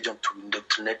used religion to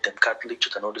indoctrinate them, Catholic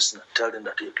Church and all this, and tell them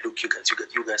that, look, you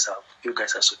guys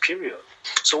are superior.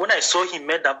 So when I saw him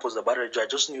made that post about religion, I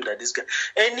just knew that this guy,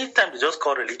 anytime they just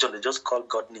call religion, they just call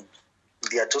God name.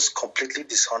 They are just completely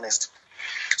dishonest.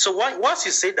 So once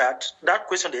he said that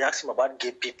question they asked him about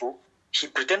gay people, he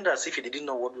pretended as if he didn't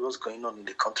know what was going on in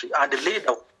the country. And the lady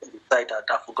that died,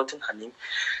 I've forgotten her name,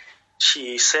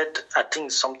 she said, I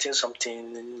think something,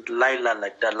 Lila,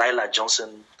 like that, Lila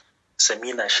Johnson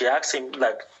Semina. She asked him,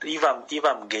 like, if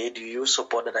I'm gay, do you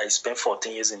support that I spent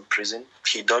 14 years in prison?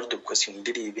 He dodged the question. He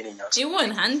didn't even answer. He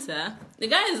won't answer. The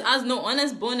guy has no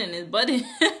honest bone in his body.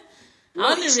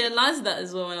 I only realized that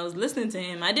as well when I was listening to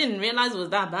him. I didn't realize it was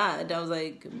that bad. I was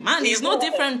like, man, he's no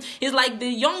different. He's like the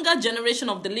younger generation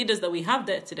of the leaders that we have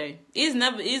there today. He's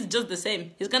just the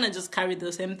same. He's gonna just carry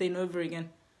the same thing over again.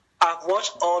 I've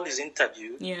watched all his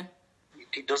interviews. Yeah.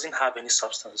 He doesn't have any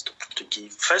substance to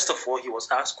give. First of all, he was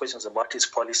asked questions about his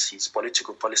policies,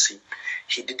 political policy.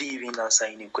 He didn't even answer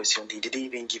any question. He didn't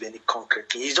even give any concrete.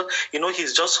 He's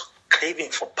just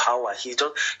craving for power.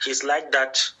 He's like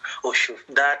that,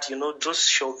 just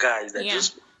show guys that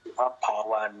just have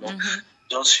power and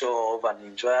just show off and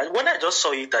enjoy. When I just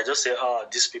saw it, I just say,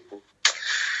 these people,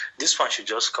 this one should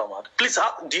just come out. Please,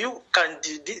 are your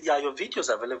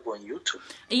videos available on YouTube?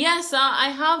 Yes, I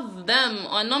have them.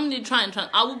 I normally try and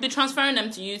I will be transferring them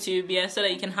to YouTube, so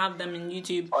that you can have them in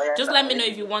YouTube. Just let me know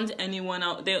if you want anyone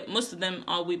out there. Most of them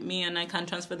are with me, and I can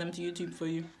transfer them to YouTube for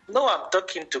you. No, I'm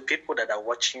talking to people that are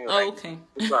watching you. Okay.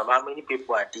 How many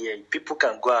people are there? People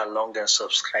can go along and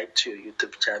subscribe to your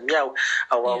YouTube channel.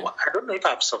 I don't know if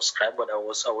I've subscribed, but I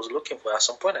was looking for. At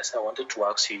some point, I said I wanted to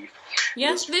ask you.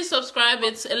 Yes, please subscribe.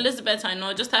 It's Elizabeth I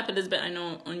Know. Just type Elizabeth I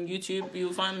Know on YouTube.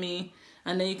 You'll find me,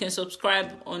 and then you can subscribe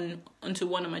onto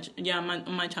one of my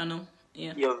on my channel.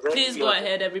 Yeah. Please go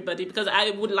ahead, everybody, because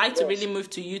I would like to really move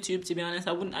to YouTube. To be honest,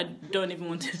 I don't even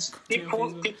want to.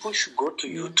 People should go to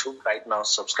YouTube right now,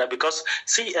 subscribe, because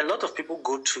see, a lot of people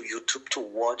go to YouTube to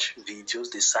watch videos,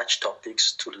 they search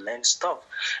topics to learn stuff,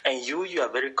 and you are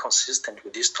very consistent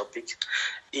with this topic.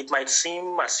 It might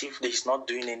seem as if it's not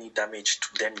doing any damage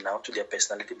to them now, to their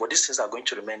personality, but these things are going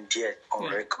to remain there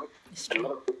on record. A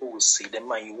lot of people will see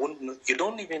them, and you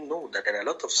don't even know that there are a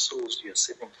lot of souls you're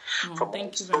saving from.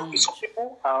 Thank you very much. Some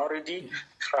people are already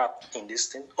trapped in this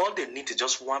thing. All they need is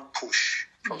just one push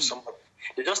from somebody.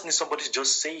 They just need somebody to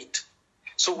just say it.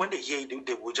 So when they hear it,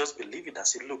 they will just believe it and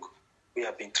say, look, we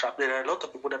have been trapped. There are a lot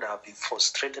of people that have been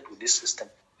frustrated with this system.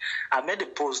 I made a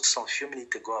post some few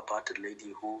minutes ago about a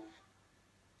lady who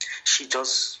she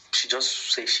just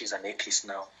says she's an atheist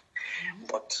now.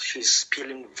 But she's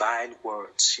spilling vile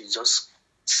words. She's just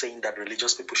saying that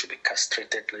religious people should be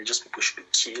castrated, religious people should be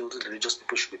killed, religious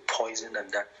people should be poisoned,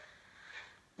 and that.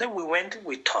 Then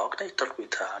we talked, I talked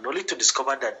with her, and only to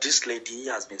discover that this lady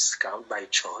has been scammed by a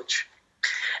church,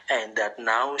 and that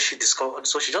now she discovered,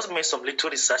 so she just made some little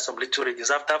research, some little readings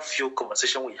after a few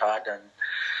conversations we had,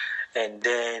 and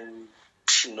then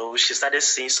she started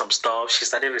seeing some stuff. She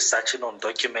started researching on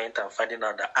document and finding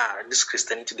out that this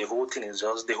Christianity, the whole thing is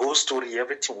just the whole story.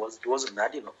 Everything wasn't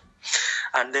that,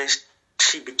 And then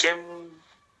she became,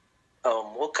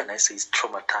 what can I say,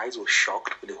 traumatized or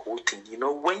shocked with the whole thing.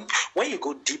 When you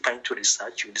go deeper into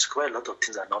research, you discover a lot of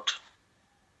things are not,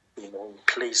 in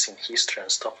place in history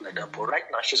and stuff like that. But right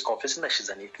now, she's confessing that she's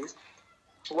an atheist.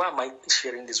 Why am I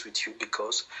sharing this with you?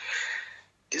 Because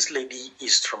this lady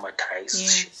is traumatized.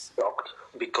 Yes. She's shocked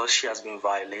because she has been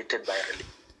violated by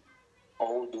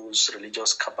all those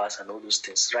religious cabals and all those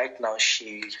things. Right now,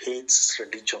 she hates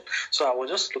religion. So I was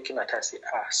just looking at her and say,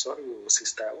 sorry,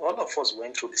 sister. All of us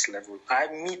went through this level.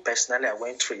 Me personally, I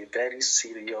went through a very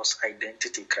serious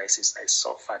identity crisis. I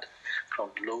suffered from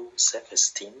low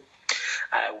self-esteem.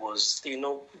 I was,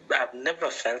 I've never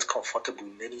felt comfortable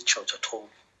in any church at all.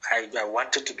 I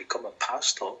wanted to become a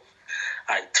pastor.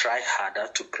 I tried harder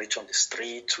to preach on the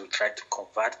street, to try to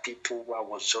convert people. I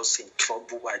was just in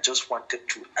trouble. I just wanted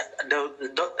to.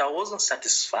 I wasn't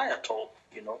satisfied at all,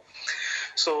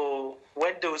 So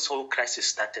when those whole crisis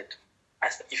started,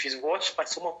 if you watch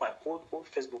some of my old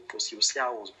Facebook posts, you'll see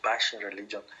how I was bashing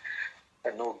religion.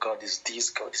 I know God is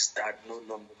this, God is that.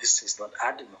 No, this is not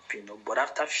adding up, you know. But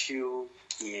after a few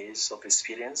years of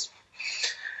experience,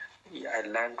 I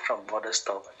learned from other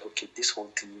stuff. And okay, this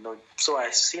whole thing, you know. So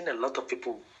I've seen a lot of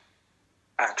people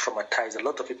are traumatized. A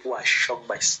lot of people are shocked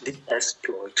by the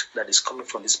exploit that is coming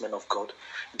from this man of God.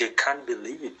 They can't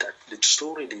believe it, that the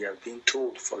story they have been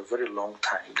told for a very long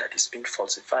time, that is being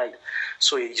falsified.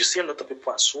 So you see a lot of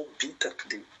people are so bitter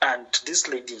today. And this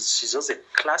lady, she's just a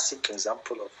classic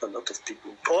example of a lot of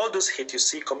people. All those hate you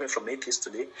see coming from atheists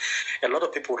today, a lot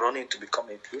of people running to become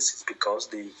atheists because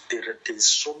there's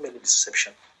so many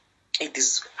deception. It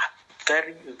is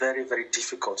very, very, very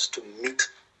difficult to meet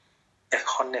a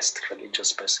honest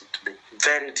religious person today.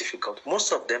 Very difficult.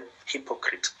 Most of them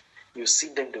hypocrite. You see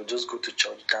them, they'll just go to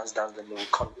church, dance, then they will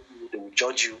come, they will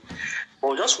judge you.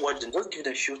 Or just watch them, just give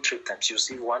them a few 3 times. You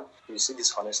see one, you see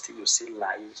dishonesty, you see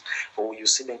lies, or you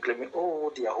see them claiming,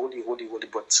 oh, they are holy, holy, holy.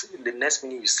 But the next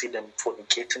minute you see them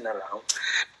fornicating around,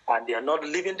 and they are not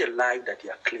living the life that they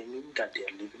are claiming that they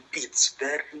are living. It's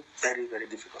very, very, very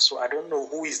difficult. So I don't know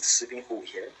who is deceiving who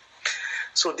here.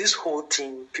 So this whole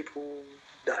thing, people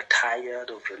that are tired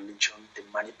of religion, the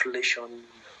manipulation,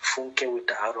 funke with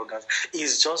the arrogance,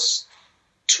 is just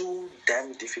too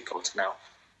damn difficult now.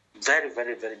 Very,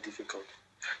 very, very difficult.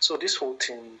 So this whole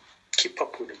thing, keep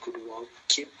up with the good work,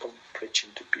 keep on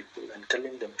preaching to people and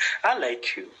telling them, I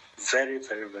like you very,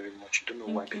 very, very much. You don't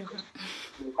know why, because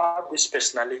you have this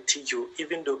personality,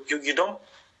 even though you don't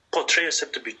portray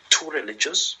yourself to be too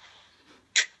religious,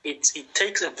 it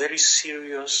takes a very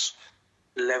serious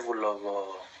level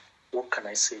of what can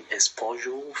I say,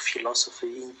 exposure,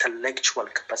 philosophy, intellectual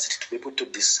capacity to be able to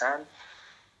discern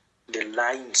the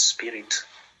lying spirit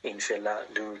in Fela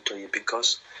Durutoye,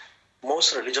 because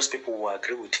most religious people will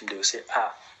agree with him. They will say,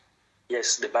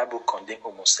 yes, the Bible condemns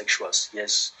homosexuals,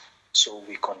 yes, so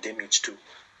we condemn it too.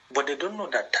 But they don't know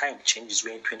that time changes.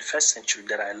 We're in 21st century.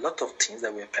 There are a lot of things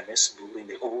that were permissible in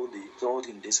the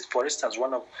olden days. For instance,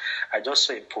 I just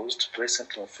saw a post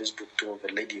recently on Facebook too of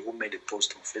a lady who made a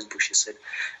post on Facebook. She said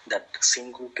that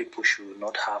single people should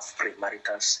not have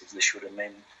premarital sex. They should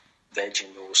remain virgin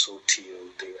also till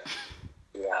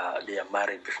they are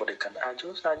married before they can. I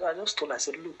just told her, I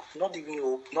said, look,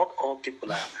 not all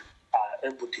people are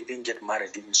able to even get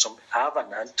married. Even some. I have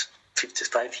an aunt,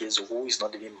 55 years old, who is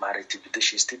not even married today.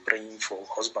 She's still praying for her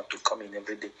husband to come in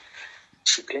every day.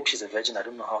 She claims she's a virgin. I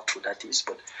don't know how true that is,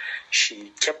 but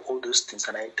she kept all those things.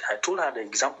 And I told her the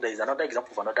example. There is another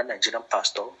example of another Nigerian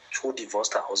pastor who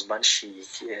divorced her husband. She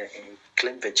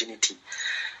claimed virginity.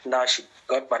 Now she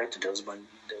got married to the husband.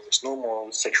 There was no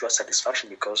more sexual satisfaction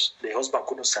because the husband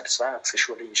couldn't satisfy her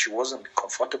sexually. She wasn't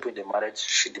comfortable in the marriage.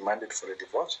 She demanded for a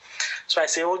divorce. So I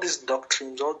say all these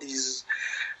doctrines, all these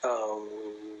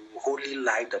holy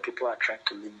life that people are trying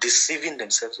to live, deceiving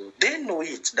themselves. They know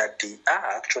it, that they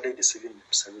are actually deceiving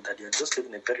themselves, that they are just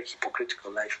living a very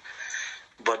hypocritical life.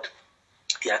 But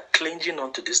they are clinging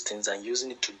on to these things and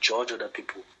using it to judge other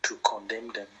people, to condemn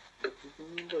them. But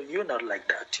you're not like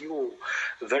that. You're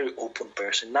a very open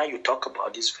person. Now you talk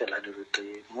about this fella,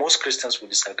 most Christians will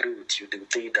disagree with you. They will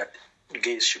tell you that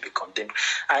gays should be condemned.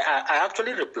 I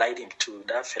actually replied him to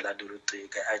that fella,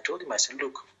 I told him, I said,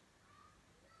 look,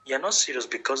 you're not serious,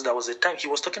 because there was a time he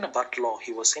was talking about law.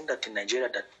 He was saying that in Nigeria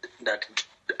that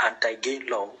anti-gay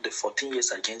law, the 14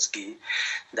 years against gay,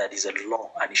 that is a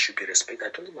law and it should be respected. I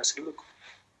told him, I said, look,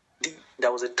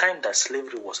 there was a time that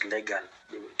slavery was legal.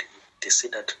 They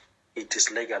said that it is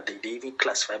legal. They even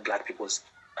classify black people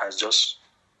as just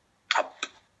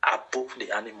above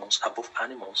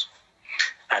animals.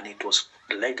 And it was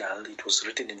legal. It was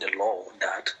written in the law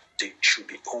that they should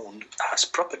be owned as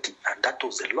property, and that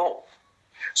was the law.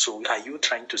 So are you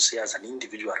trying to say, as an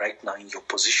individual right now in your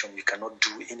position, you cannot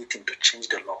do anything to change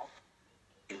the law?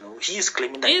 You know, he is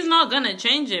claiming that he's not going to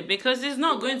change it, because he's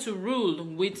not going to rule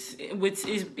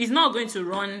he's not going to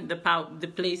run the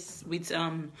place with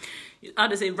how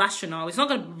to say rational. It's not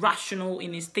going to be rational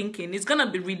in his thinking. It's going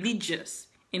to be religious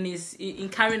in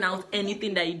carrying out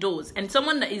anything that he does. And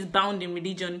someone that is bound in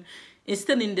religion is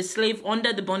still in the slave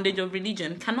under the bondage of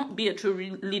religion cannot be a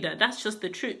true leader. That's just the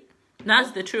truth.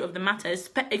 That's the truth of the matter.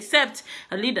 Except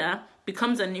a leader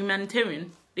becomes an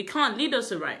humanitarian, they can't lead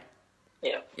us aright.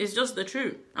 Yeah. It's just the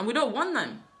truth. And we don't want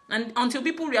them. And until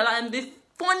people realize, and the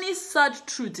funny, sad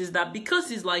truth is that because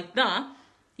he's like that,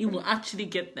 he will actually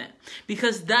get there.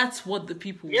 Because that's what the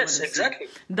people want to see. Exactly.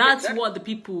 That's what the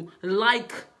people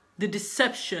like, the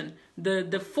deception,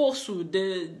 the falsehood,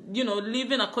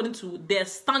 living according to their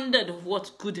standard of what's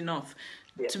good enough.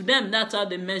 Yeah. To them, that's how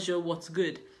they measure what's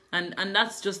good. And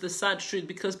that's just the sad truth,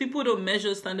 because people don't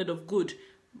measure standard of good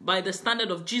by the standard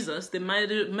of Jesus. They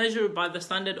measure by the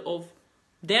standard of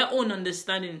their own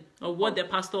understanding of what their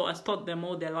pastor has taught them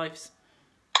all their lives.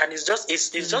 And it's just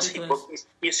it's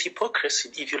hypocrisy.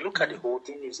 If you look at the whole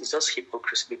thing, it's just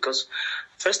hypocrisy, because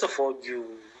first of all, you're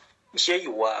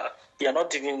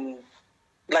not even,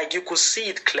 like, you could see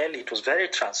it clearly. It was very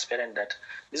transparent that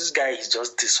this guy is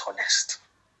just dishonest.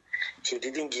 He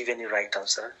didn't give any right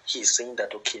answer. He's saying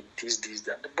that, okay, this,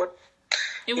 that, but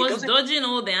he was dodging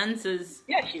all the answers.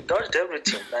 Yeah, he dodged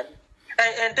everything,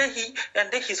 and then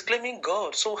he's claiming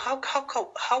God. So how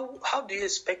do you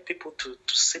expect people to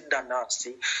sit down now and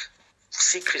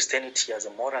see Christianity as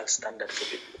a moral standard for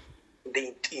people?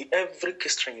 Every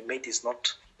Christian you meet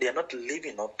they are not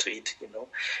living up to it, you know.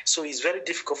 So it's very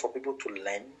difficult for people to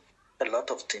learn a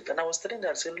lot of things. And I was telling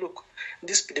them, I said, look,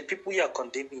 the people you are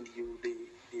condemning,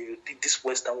 this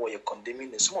Western world you're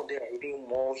condemning, some of them are even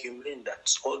more human than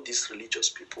all these religious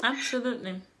people.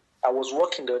 Absolutely. I was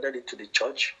walking the other day to the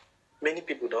church. Many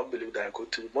people don't believe that I go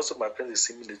to. Most of my friends, they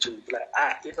see me in the church, be like,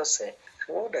 innocent,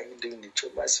 what are you doing in the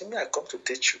church? But I see me, I come to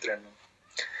teach children.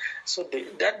 So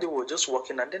that day we were just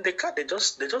walking, and then the car, they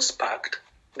just parked.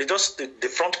 The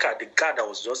front car, the car that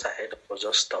was just ahead was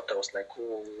just stopped. I was like,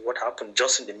 oh, what happened?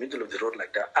 Just in the middle of the road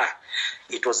like that.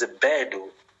 It was a bird,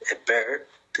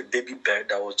 the baby bird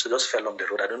that just fell on the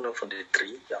road. I don't know, from the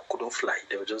tree. I couldn't fly.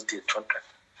 They were just the front car.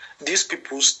 These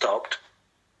people stopped.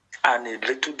 And a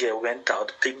little girl went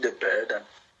out, picked the bird, and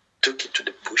took it to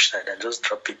the bush side and just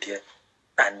dropped it there.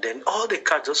 And then all the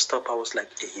cars just stopped. I was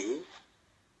like, hey,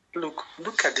 look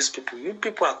at these people. You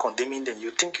people are condemning them.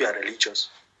 You think you are religious.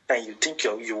 And you think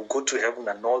you will go to heaven,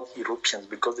 and all Europeans,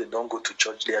 because they don't go to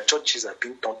church. Their churches are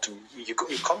being turned to me. You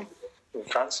come in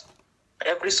France,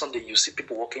 every Sunday you see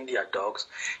people walking their dogs.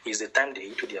 It's the time they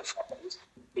eat with their families.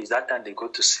 It's that time they go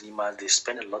to cinemas. They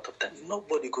spend a lot of time.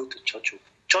 Nobody go to church.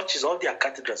 Churches, all their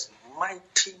cathedrals,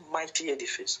 mighty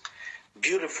edifice,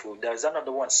 beautiful. There's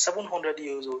another one, 700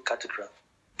 years old cathedral,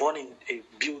 born in a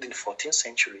building 14th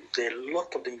century. There are a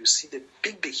lot of them. You see the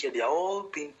big here. They are all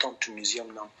being turned to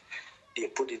museum now. They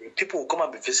put it. People will come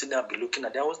and be visiting and be looking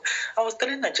at them. I was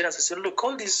telling Nigerians, I said, look,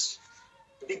 all these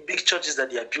big churches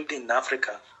that they are building in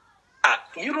Africa.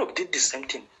 Europe did the same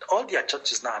thing. All their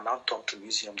churches now are now turned to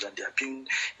museums, and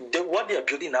what they are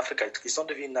building in Africa is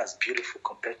not even as beautiful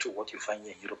compared to what you find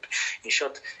here in Europe. In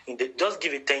short, just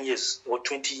give it 10 years or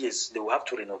 20 years, they will have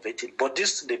to renovate it. But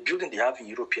the building they have in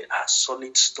Europe here are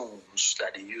solid stones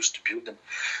that they used to build them.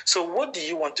 So what do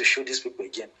you want to show these people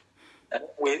again?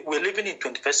 We're living in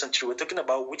 21st century. We're talking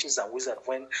about witches and wizards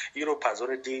when Europe has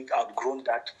already outgrown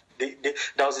that.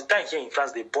 There was a time here in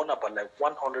France, they burned about like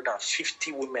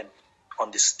 150 women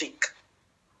on the stick.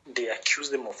 They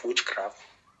accused them of witchcraft.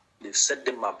 They set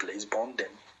them ablaze, burned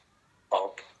them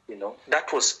up. You know,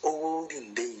 that was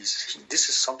olden days. This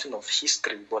is something of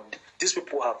history, but these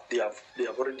people they have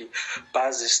already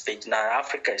passed this stage. Now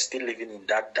Africa is still living in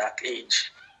that dark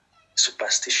age,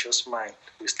 superstitious mind.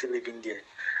 We're still living there,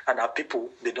 and our people,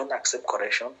 they don't accept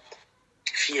correction.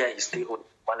 Fear is still,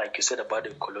 like you said about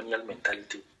the colonial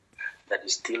mentality, that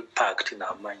is still packed in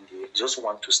our mind. They just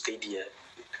want to stay there.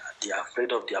 They are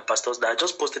afraid of their pastors. I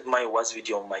just posted my worst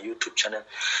video on my YouTube channel.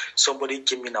 Somebody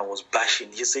came in and was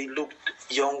bashing. He said, look,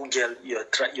 young girl,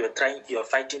 you're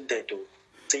fighting death.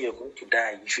 Say you're going to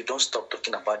die if you don't stop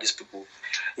talking about these people.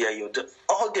 Yeah,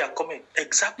 all they are coming,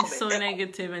 exactly. So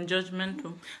negative and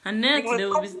judgmental. And next,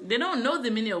 they don't know the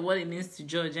meaning of what it means to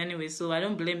judge anyway, so I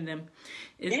don't blame them.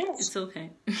 It's okay.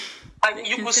 They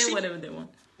can say whatever they want.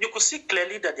 You could see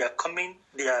clearly that they are coming,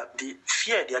 they are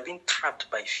being trapped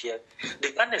by fear.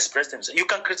 They can't express themselves. You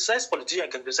can criticize politicians,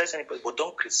 you can criticize anybody, but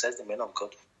don't criticize the men of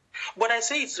God. But I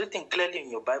say it's written clearly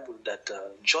in your Bible that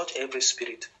judge every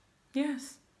spirit.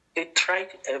 Yes. They try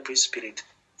every spirit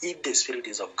if the spirit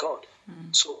is of God.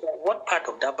 So what part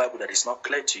of that Bible that is not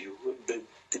clear to you?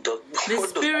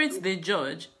 The spirit they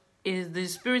judge is the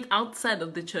spirit outside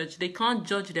of the church. They can't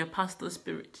judge their pastor's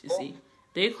spirit, you see.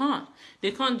 They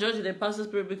can't judge their pastor's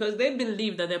spirit because they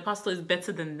believe that their pastor is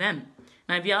better than them.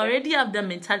 Now, if you already have that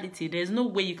mentality, there's no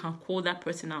way you can call that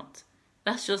person out.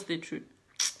 That's just the truth.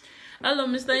 Hello,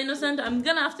 Mr. Innocent. I'm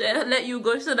going to have to let you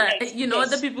go so that,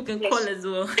 other people can call as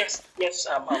well. Yes.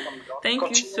 Thank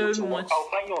you so much. I'll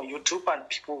find you on YouTube, and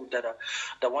people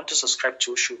that want to subscribe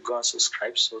to should go and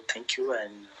subscribe. So thank you,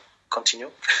 and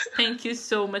continue. Thank you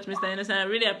so much, Mr. Innocent. I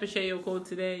really appreciate your call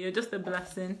today. You're just a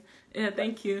blessing. Yeah,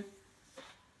 thank you.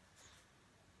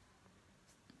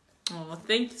 Oh,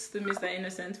 thanks to Mr.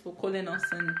 Innocent for calling us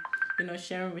and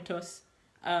sharing with us.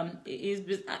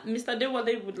 Mr.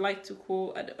 Dewale would like to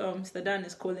call. Mr. Dan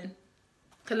is calling.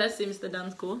 Okay, let's see Mr.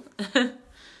 Dan's call.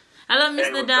 Hello,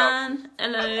 Mr. Dan.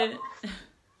 Hello.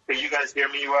 Can you guys hear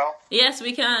me well? Yes,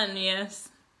 we can. Yes.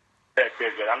 Good.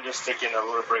 I'm just taking a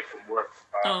little break from work.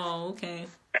 Okay.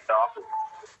 At the office.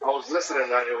 I was listening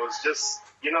and it was just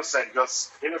innocent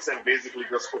basically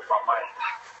just put my mind.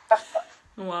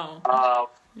 Wow.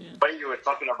 When you were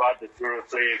talking about the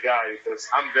Tithe guy, because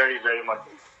I'm very, very much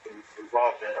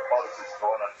involved in the politics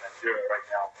going on in Nigeria right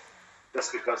now.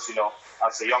 Just because,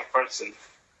 as a young person,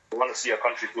 you want to see a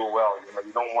country do well.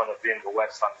 You don't want to be in the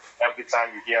West. And every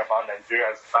time you hear about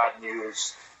Nigeria, it's bad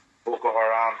news. Boko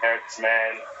Haram,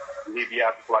 herdsmen,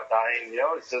 Libya, people are dying.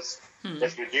 It's just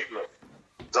it's ridiculous,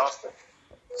 exhausting.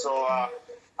 So I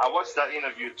watched that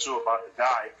interview too about the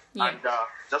guy, and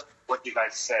just what you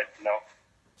guys said.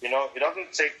 It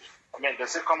doesn't take. I mean, they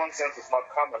say common sense is not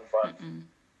common, but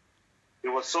it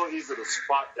was so easy to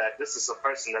spot that this is a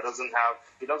person that doesn't have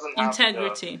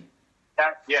integrity.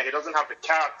 He doesn't have the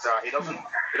character. He doesn't.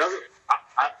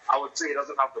 I would say he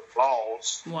doesn't have the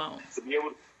balls to be able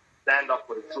to stand up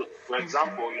for the truth. For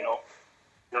example,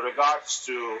 in regards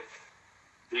to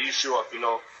the issue of,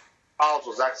 Charles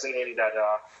was asking him that,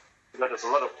 there's a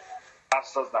lot of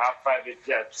pastors that have private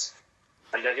jets.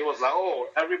 And then he was like, oh,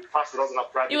 every pastor doesn't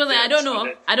have private jets. He was like, I don't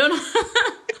know.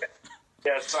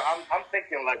 Yeah, so I'm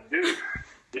thinking like, dude,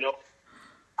 and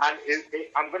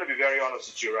I'm going to be very honest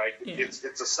with you, right? Yeah. It's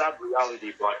a sad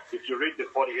reality, but if you read the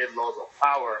 48 Laws of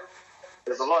Power,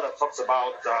 there's a lot of talks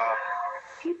about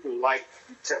people like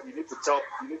you need to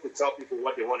tell people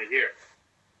what they want to hear.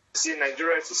 See,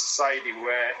 Nigeria is a society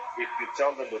where if you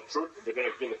tell them the truth, they're going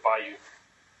to vilify you.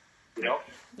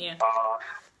 Yeah.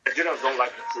 Nigerians don't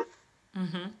like the truth.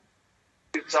 Mm-hmm.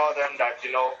 You tell them that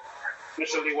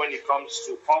especially when it comes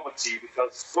to poverty,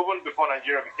 because even before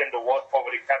Nigeria became the world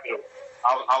poverty capital,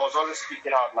 I was always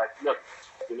speaking out like, look,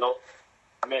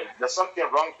 I mean, there's something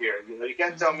wrong here. You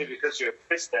can't tell me because you're a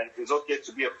Christian, it's okay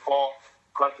to be a poor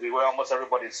country where almost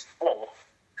everybody's poor,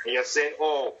 and you're saying,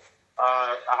 oh,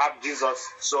 I have Jesus,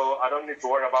 so I don't need to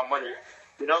worry about money.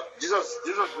 Jesus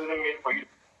didn't mean for you to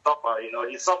suffer.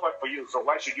 He suffered for you, so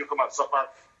why should you come and suffer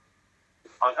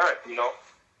on earth?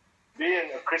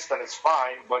 Being a Christian is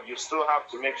fine, but you still have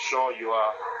to make sure you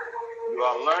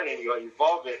are learning, you are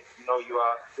evolving, you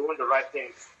are doing the right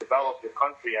things to develop your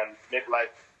country and make life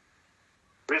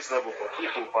reasonable for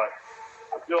people. But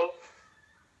I feel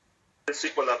these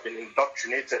people have been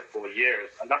indoctrinated for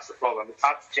years, and that's the problem. It's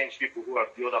hard to change people who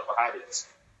have built up habits.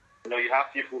 You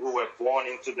have people who were born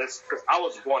into this, because I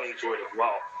was born into it as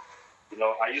well.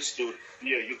 I used to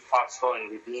be a youth pastor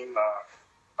in Redeem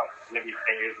maybe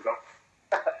 10 years ago.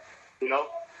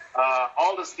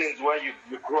 All these things where you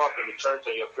grew up in the church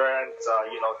and your parents,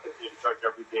 taking you to church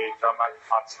every day, drama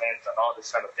department and all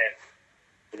this kind of thing.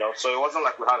 So it wasn't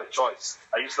like we had a choice.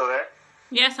 Are you still there?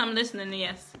 Yes, I'm listening,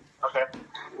 yes. Okay.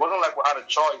 It wasn't like we had a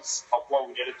choice of what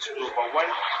we needed to do. But when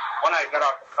I got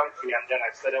out of the country and then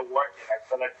I started working,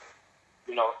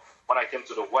 when I came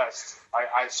to the West,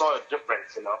 I saw a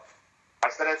difference, I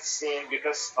started seeing,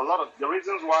 because a lot of the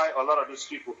reasons why a lot of these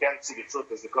people can't see the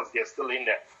truth is because they're still in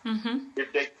there. Mm-hmm.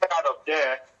 If they get out of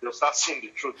there, they'll start seeing the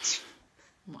truth.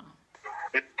 Wow.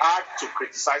 It's hard to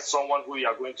criticize someone who you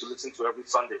are going to listen to every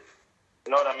Sunday.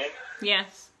 You know what I mean?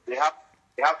 Yes. They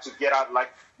have to get out,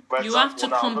 like, you have to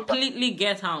completely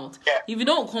get out. Yeah. If you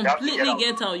don't completely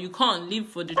get out, you can't live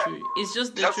for the truth. It's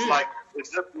just the truth. It's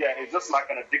just like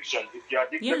an addiction. If you're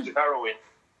addicted to heroin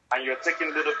and you're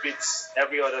taking little bits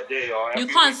every other day or every you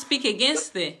can't week, speak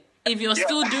against it if you're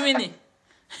still doing it.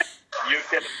 You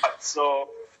cannot. So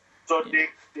they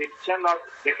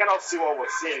cannot see what we're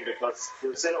seeing, because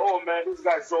they're saying, oh man, this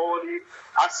guy's so holy.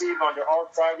 I see him on the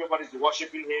altar, everybody's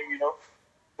worshiping him,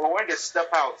 But when they step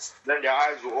out, then their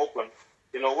eyes will open.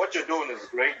 What you're doing is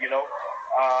great,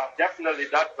 definitely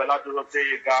that Bernardo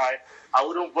guy, I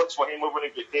wouldn't vote for him even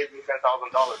if they gave me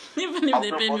 $10,000. Even if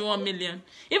they paid me $1 million.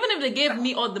 Even if they gave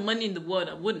me all the money in the world,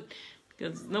 I wouldn't.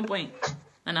 Because no point.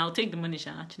 And I'll take the money,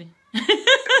 actually.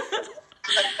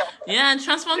 Yeah, and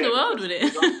transform the world with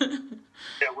it.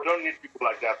 We don't need people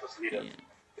like that as leaders. Yeah.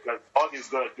 Because all he's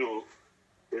going to do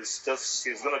is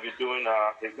he's going to be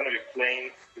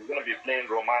playing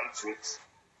romance with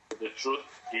the truth.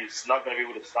 He's not going to be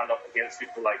able to stand up against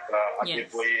people like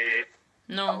Adeboye,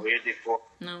 No.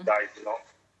 Guys,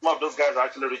 Some of those guys are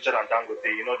actually richer than Dangote,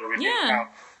 the Redeem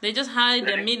camp. They just hide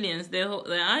their millions. They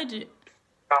hide it.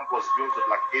 Camp was built at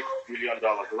like $8 billion.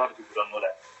 A lot of people don't know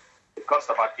that. It cost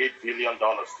about $8 billion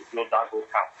to build that whole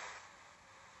camp,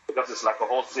 because it's like a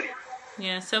whole city.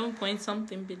 Yeah,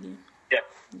 7-point-something billion. Yeah.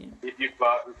 If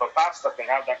a pastor can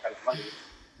have that kind of money,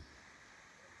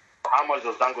 how much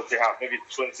does Dangote have? Maybe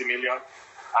 20 million,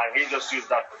 and he just used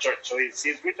that for church. So he's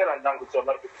richer than Dangote. A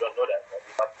lot of people don't know that.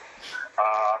 But,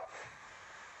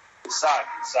 it's sad,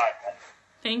 man.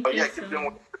 Thank but you. Keep doing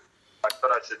what I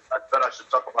thought I should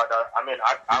talk about that. I mean,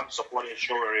 I'm supporting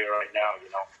Shuri right now, you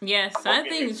know. Yes, I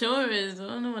think Shuri is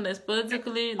one that's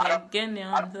politically like getting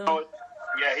on. So.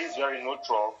 Yeah, he's very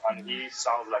neutral, and he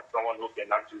sounds like someone who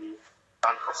can actually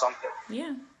stand for something.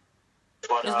 Yeah.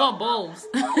 But, he's got balls.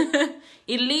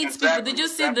 He leads people. Did you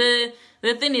see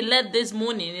the thing he led this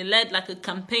morning? He led like a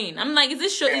campaign. I'm like,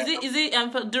 is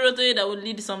it Dorothy that would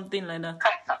lead something like that?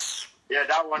 Yeah,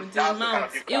 that one. That's the kind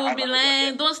of it would be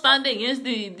like, don't stand against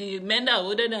the men that are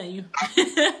older than you.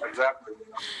 Exactly.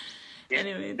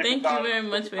 Anyway, thank you very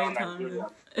much for your time.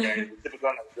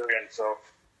 Typical Nigerian. So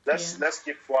let's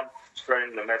keep on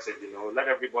spreading the message. You know, let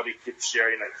everybody keep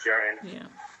sharing and sharing. Yeah.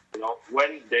 You know,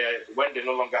 when they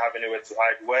no longer have anywhere to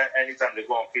hide, where anytime they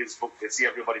go on Facebook, they see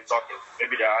everybody talking.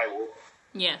 Maybe their eye will.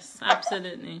 Yes,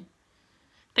 absolutely.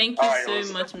 Thank you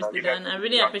so much, Mr. Dan. I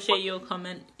really appreciate your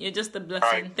comment. You're just a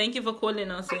blessing. Right. Thank you for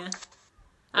calling us here.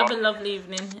 Have a lovely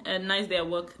evening. A nice day at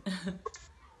work.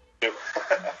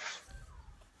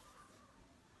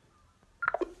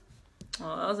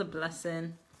 Oh, that was a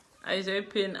blessing. I was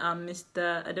hoping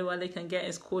Mr. Adewale can get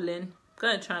his call in. I'm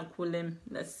going to try and call him.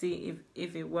 Let's see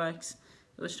if it works.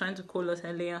 He was trying to call us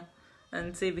earlier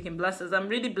and see if he can bless us. I'm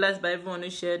really blessed by everyone who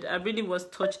shared. I really was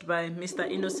touched by Mr.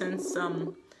 Innocent's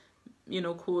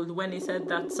called when he said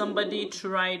that somebody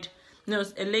tried,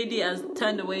 a lady has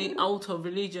turned away out of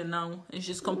religion now and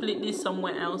she's completely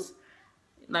somewhere else.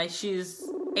 Like she's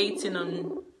hating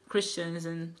on Christians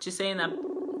and she's saying that,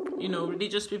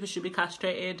 religious people should be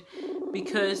castrated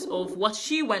because of what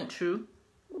she went through,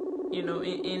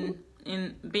 in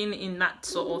being in that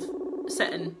sort of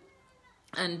setting.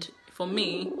 And for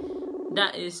me,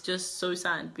 that is just so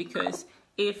sad because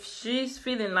if she's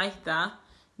feeling like that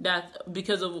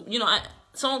because of,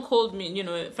 someone called me,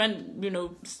 a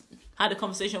friend, had a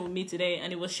conversation with me today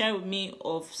and he was sharing with me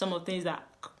of some of the things that,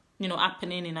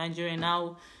 happening in Nigeria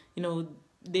now,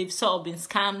 they've sort of been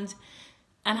scammed.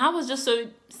 And I was just so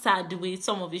sad with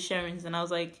some of his sharings and I was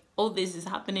like, all this is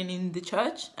happening in the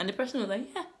church? And the person was like,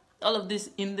 yeah, all of this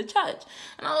in the church.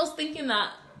 And I was thinking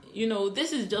that,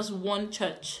 this is just one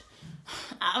church.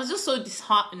 I was just so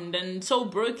disheartened and so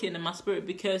broken in my spirit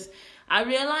because I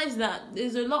realized that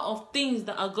there's a lot of things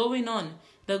that are going on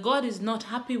that God is not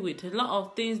happy with. A lot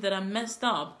of things that are messed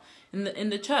up in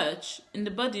the church, in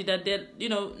the body that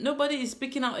nobody is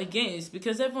speaking out against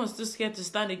because everyone's too scared to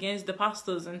stand against the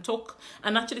pastors and talk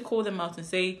and actually call them out and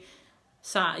say,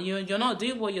 sir, you're not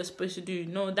doing what you're supposed to do.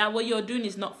 No, that what you're doing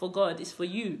is not for God, it's for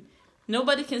you.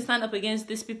 Nobody can stand up against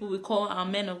these people we call our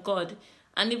men of God.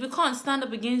 And if we can't stand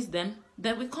up against them,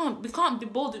 then we can't be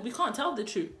bold, we can't tell the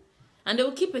truth. And they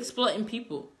will keep exploiting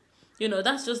people.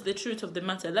 That's just the truth of the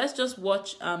matter. Let's just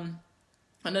watch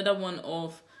another one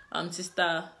of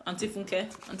Sister Auntie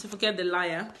Funke the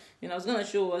liar. I was gonna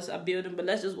show us a building, but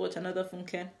let's just watch another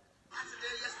Funke.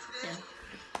 Yesterday,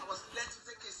 I was led to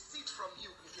take a seed from you.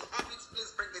 If you have it,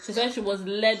 please bring it. She said she was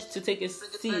led to take a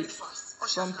seed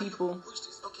from people.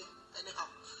 Okay, anyhow.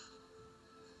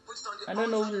 I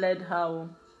don't know who led how.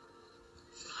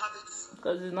 If you have it,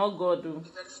 because it's not God, though. Be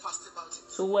very fast about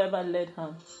it. So whoever led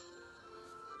her.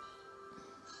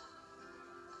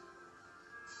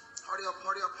 Hurry up,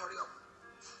 hurry up, hurry up.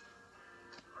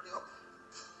 Hurry up.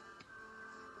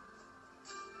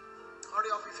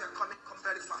 Hurry up if you're coming, come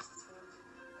very fast.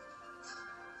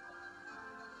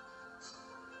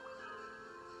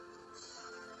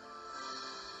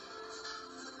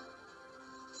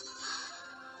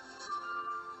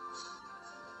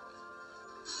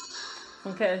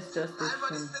 Okay, it's just a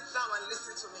Everybody shame. sit down and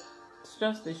listen to me. It's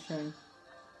just a shame.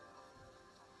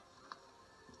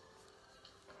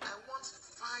 I want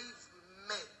 5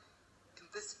 men in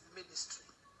this ministry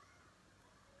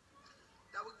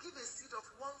that will give a seed of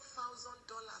 $1,000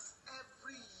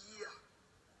 every year.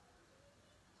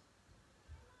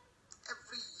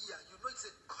 Every year. It's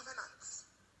a covenant.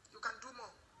 You can do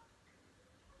more.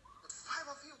 But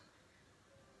 5 of you,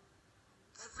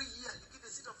 every year you give a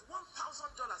seed of $1,000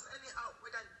 anyhow,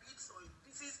 whether in bits or in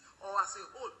pieces or as a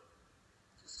whole.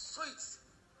 You sow it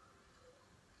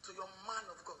to your man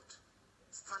of God.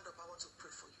 Stand up, I want to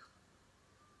pray for you.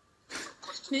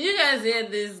 Did you guys hear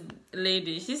this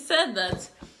lady? She said that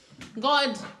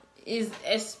God is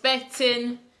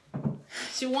expecting,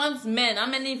 she wants men, how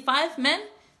many? 5 men?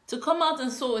 To come out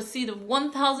and sow a seed of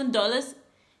 $1,000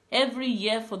 every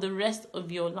year for the rest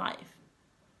of your life.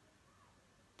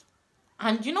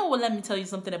 And you know what, let me tell you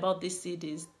something about this seed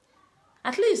is,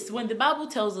 at least when the Bible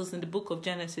tells us in the book of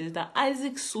Genesis that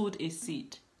Isaac sowed a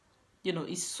seed,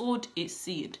 he sowed a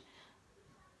seed.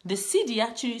 The seed he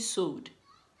actually sowed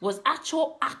was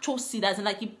actual seed, as in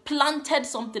like he planted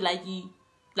something, like he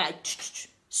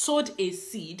sowed a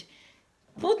seed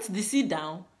put the seed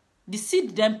down, the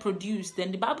seed then produced,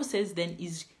 then the Bible says then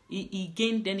he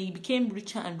gained, then he became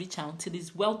richer and richer until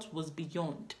his wealth was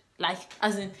beyond. Like,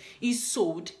 as in, he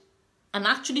sowed, and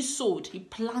actually sowed, he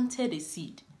planted a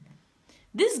seed.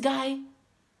 This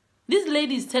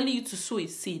lady is telling you to sow a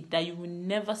seed that you will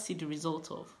never see the result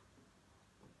of.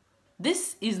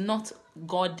 This is not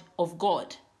God of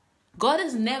God. God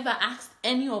has never asked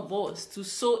any of us to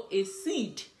sow a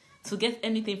seed to get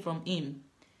anything from him.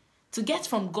 To get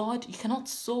from God, you cannot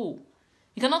sow.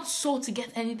 You cannot sow to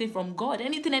get anything from God.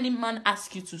 Anything any man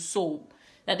asks you to sow,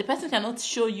 that the person cannot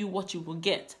show you what you will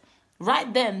get.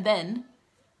 Right then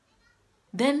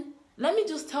let me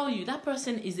just tell you, that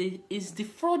person is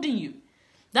defrauding you.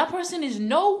 That person is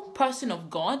no person of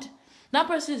God. That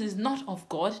person is not of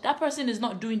God. That person is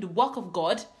not doing the work of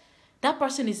God. That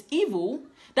person is evil.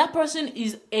 That person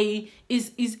is a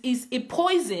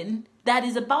poison that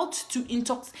is about to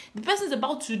intoxicate. The person is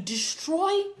about to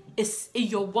destroy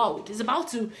your world. Is about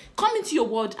to come into your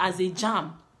world as a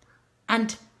jam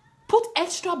and put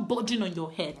extra burden on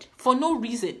your head for no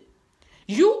reason.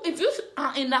 If you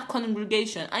are in that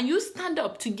congregation and you stand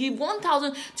up to give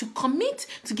 $1,000, to commit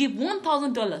to give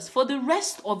 $1,000 for the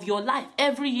rest of your life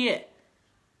every year,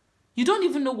 you don't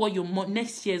even know what your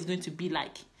next year is going to be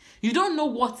like. You don't know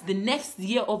what the next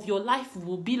year of your life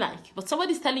will be like. But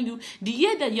somebody's telling you the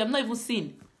year that you have not even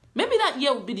seen. Maybe that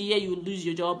year will be the year you will lose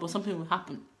your job or something will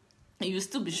happen. And you'll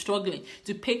still be struggling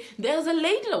to pay. There's a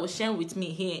lady that was sharing with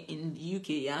me here in the UK,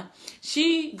 yeah.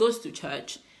 She goes to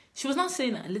church. She was not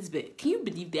saying that, Elizabeth, can you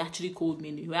believe they actually called me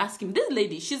and they were asking me? This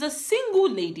lady, she's a single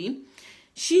lady.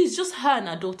 She's just her and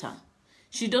her daughter.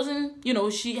 She doesn't,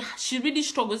 she really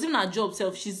struggles. Even her job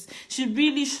self, she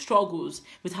really struggles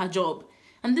with her job.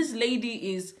 And this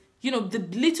lady is, the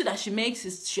little that she makes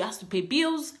is she has to pay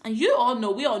bills. And we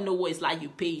all know what it's like. You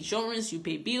pay insurance, you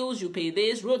pay bills, you pay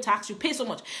this, road tax, you pay so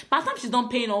much. By the time she's done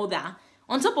paying all that,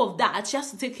 on top of that, she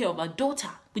has to take care of her daughter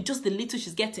with just the little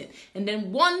she's getting. And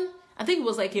then I think it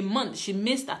was like a month, she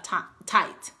missed a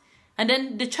tithe. And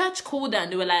then the church called her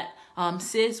and they were like,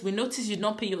 sis, we noticed you did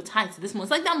not pay your tithe this month.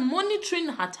 It's like they're monitoring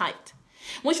her tithe.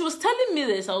 When she was telling me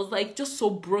this, I was like just so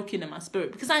broken in my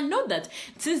spirit, because I know that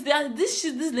since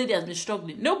this lady has been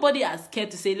struggling, nobody has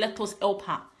cared to say, let us help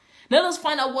her. Let us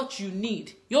find out what you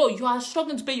need. You are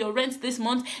struggling to pay your rent this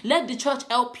month. Let the church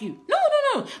help you.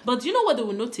 No. But you know what they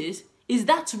will notice? Is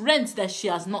that rent that she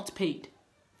has not paid.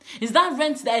 Is that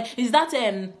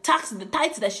tax, the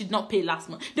tithe that she did not pay last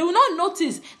month. They will not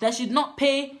notice that she did not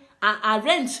pay a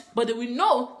rent, but they will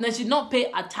know that she did not pay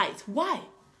a tithe. Why?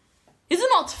 Is it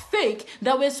not fake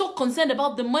that we're so concerned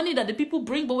about the money that the people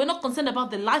bring, but we're not concerned about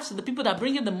the lives of the people that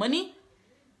bring in the money?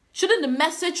 Shouldn't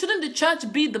the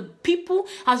church be the people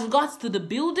as regards to the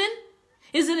building?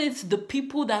 Isn't it the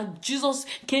people that Jesus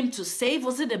came to save?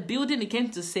 Was it the building he came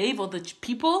to save or the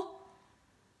people?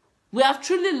 We have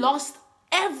truly lost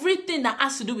everything that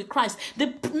has to do with Christ.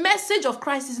 The message of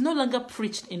Christ is no longer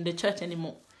preached in the church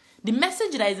anymore. The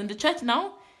message that is in the church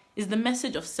now is the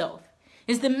message of self.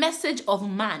 It's the message of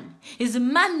man. It's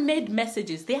man-made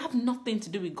messages. They have nothing to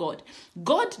do with God.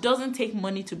 God doesn't take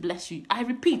money to bless you. I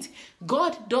repeat,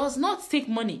 God does not take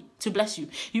money to bless you.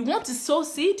 You want to sow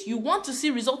seed? You want to see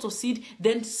results of seed?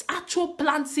 Then actual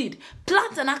plant seed.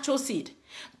 Plant an actual seed.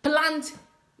 Plant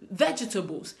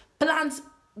vegetables. Plant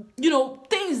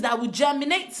things that will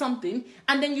germinate something,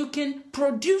 and then you can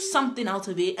produce something out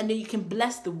of it, and then you can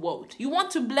bless the world. You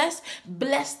want to bless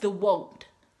the world.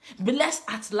 Bless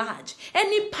at large.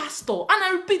 Any pastor, and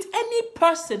I repeat, any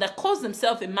person that calls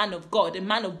themselves a man of God, a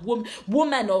man of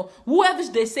woman, or whoever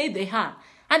they say they are,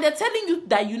 and they're telling you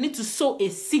that you need to sow a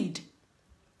seed.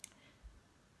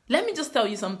 Let me just tell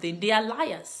you something. They are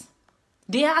liars.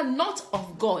 They are not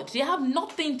of God. They have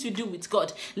nothing to do with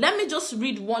God. Let me just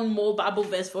read one more Bible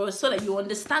verse for us so that you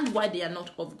understand why they are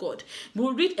not of God.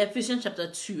 We'll read Ephesians chapter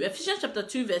 2. Ephesians chapter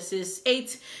 2 verses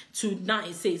 8 to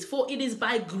 9 says, "For it is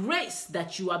by grace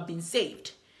that you have been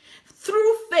saved,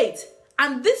 through faith,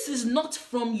 and this is not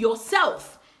from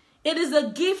yourself. It is a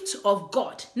gift of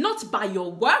God, not by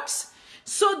your works,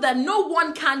 so that no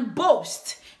one can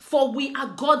boast. For we are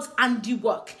God's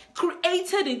handiwork,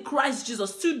 created in Christ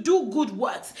Jesus to do good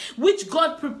works, which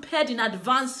God prepared in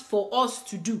advance for us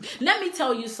to do." Let me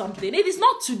tell you something. It is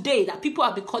not today that people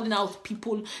have been calling out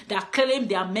people that claim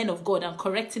they are men of God and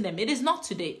correcting them. It is not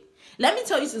today. Let me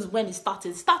tell you since when it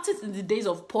started. It started in the days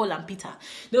of Paul and Peter.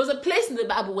 There was a place in the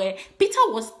Bible where Peter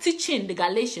was teaching the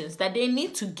Galatians that they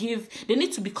need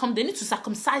to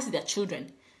circumcise their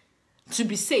children to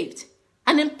be saved.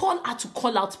 And then Paul had to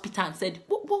call out Peter and said,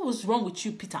 what was wrong with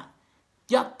you, Peter?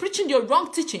 You are preaching your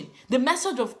wrong teaching. The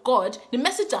message of God, the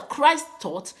message that Christ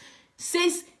taught,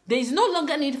 says there is no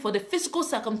longer need for the physical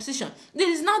circumcision. There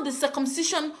is now the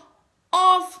circumcision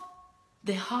of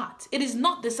the heart. It is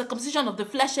not the circumcision of the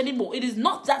flesh anymore. It is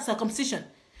not that circumcision.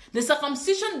 The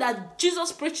circumcision that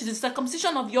Jesus preached is the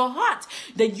circumcision of your heart,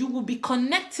 that you will be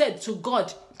connected to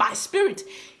God by spirit.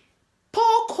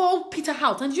 Paul called Peter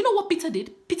out, and you know what Peter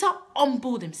did? Peter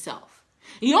humbled himself.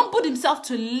 He humbled himself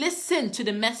to listen to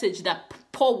the message that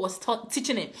Paul was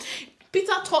teaching him.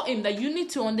 Peter taught him that you need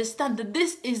to understand that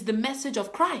this is the message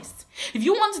of Christ. If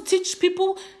you want to teach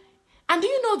people, and do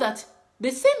you know that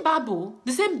the same Bible,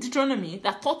 the same Deuteronomy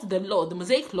that taught the law, the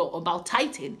Mosaic law about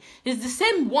tithing, is the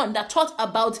same one that taught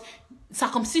about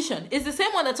circumcision. It's the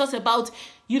same one that taught about,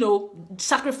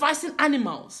 sacrificing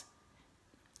animals.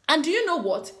 And do you know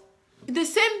what? The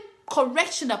same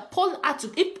correction that Paul had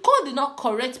to, if Paul did not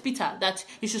correct Peter that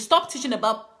you should stop teaching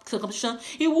about circumcision,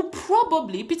 Peter will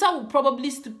probably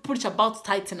still preach about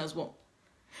tithing as well.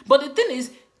 But the thing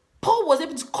is, Paul was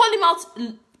able to call him out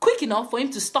quick enough for him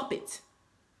to stop it.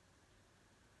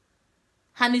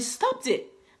 And he stopped it.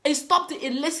 He stopped it, he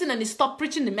listened, and he stopped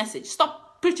preaching the message.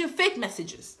 Stop preaching fake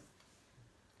messages.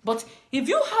 But if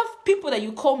you have people that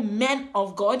you call men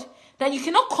of God, that you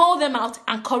cannot call them out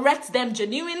and correct them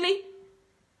genuinely,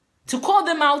 to call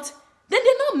them out, then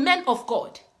they're not men of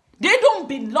God. They don't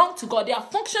belong to God. They are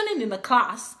functioning in a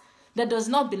class that does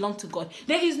not belong to God.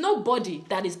 There is nobody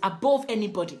that is above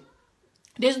anybody.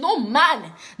 There's no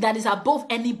man that is above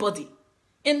anybody.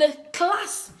 In the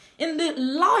class, in the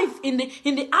life, in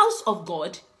the house of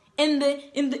God, in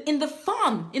the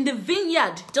farm, in the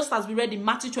vineyard, just as we read in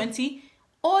Matthew 20,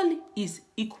 all is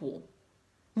equal.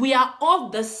 We are all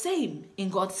the same in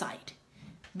God's side.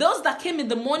 Those that came in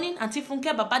the morning,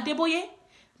 Antifunke Baba Deboye,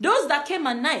 those that came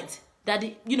at night, that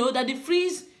they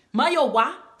freeze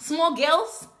Mayowa, small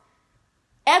girls,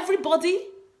 everybody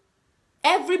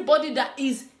that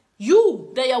is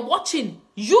you, that you're watching,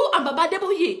 you and Baba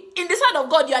Deboye, in the sight of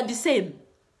God, you are the same.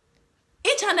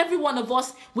 Each and every one of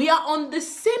us, we are on the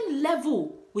same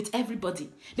level with everybody.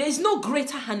 There is no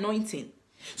greater anointing.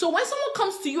 So when someone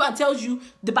comes to you and tells you,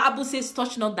 the Bible says,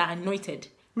 touch not the anointed,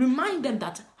 remind them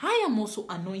that I am also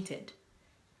anointed.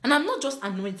 And I'm not just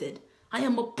anointed. I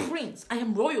am a prince. I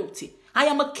am royalty. I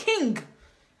am a king.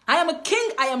 I am a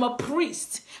king. I am a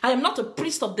priest. I am not a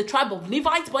priest of the tribe of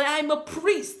Levites, but I am a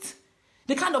priest.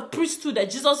 The kind of priesthood that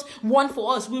Jesus won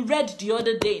for us. We read the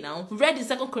other day now. We read in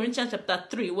 2 Corinthians chapter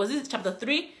 3. Was it chapter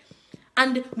 3?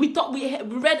 And we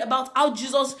read about how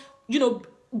Jesus,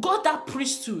 got that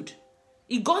priesthood.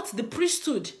 He got the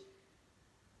priesthood.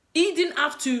 He didn't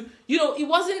have to, it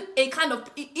wasn't a kind of,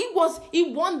 he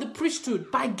won the priesthood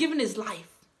by giving his life.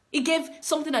 He gave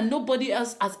something that nobody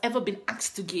else has ever been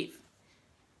asked to give.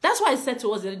 That's why I said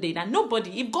to us the other day that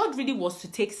nobody, if God really was to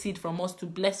take seed from us to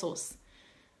bless us,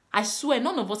 I swear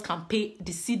none of us can pay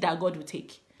the seed that God will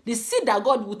take. The seed that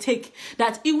God will take,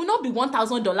 that it will not be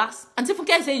 $1,000. And if you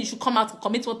can say you should come out and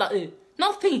commit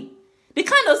nothing. The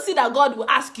kind of seed that God will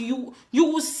ask you, you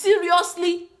will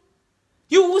seriously,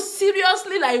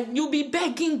 like, you'll be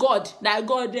begging God, that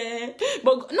God,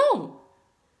 but no.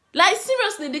 Like,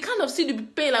 seriously, the kind of seed you'll be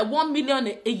paying like 1 million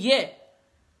a year.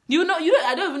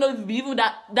 I don't even know if it'll be even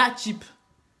that cheap.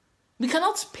 We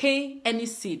cannot pay any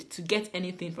seed to get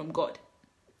anything from God.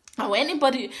 Or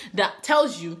anybody that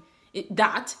tells you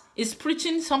that is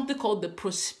preaching something called the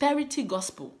prosperity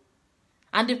gospel.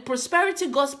 And the prosperity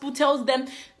gospel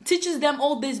teaches them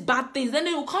all these bad things. Then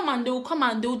they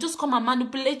will just come and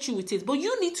manipulate you with it. But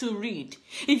you need to read.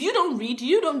 If you don't read,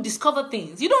 you don't discover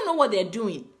things. You don't know what they're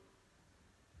doing.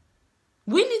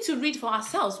 We need to read for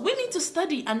ourselves. We need to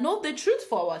study and know the truth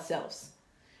for ourselves.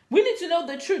 We need to know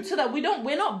the truth so that we're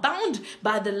not bound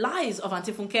by the lies of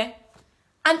Antifunke.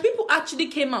 And people actually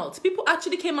came out. People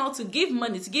actually came out to give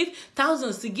money, to give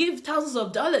thousands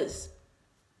of dollars.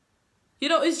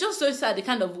 It's just so sad, the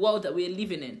kind of world that we're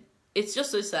living in. It's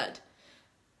just so sad.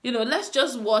 Let's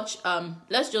just watch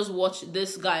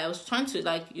this guy. I was trying to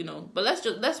but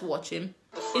let's watch him.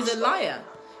 He's a liar.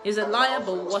 He's a liar,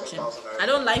 but watch him. I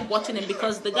don't like watching him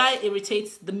because the guy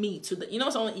irritates me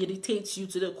someone irritates you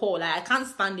to the core. Like, I can't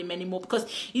stand him anymore because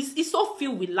he's so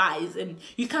filled with lies, and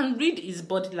you can read his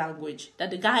body language that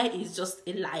the guy is just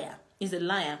a liar. He's a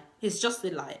liar. He's just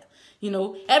a liar.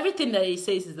 Everything that he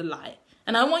says is a lie.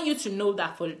 And I want you to know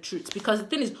that for the truth, because the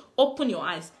thing is, open your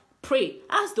eyes, pray,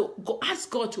 ask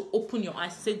God to open your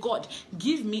eyes. Say, God,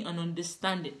 give me an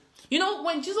understanding.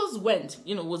 When Jesus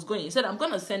was going, he said, I'm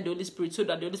going to send the Holy Spirit so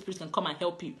that the Holy Spirit can come and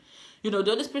help you. The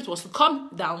Holy Spirit was to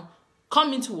come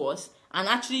into us and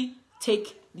actually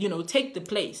take the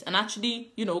place and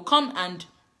actually, come and,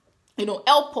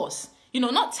 help us.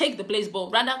 Not take the place,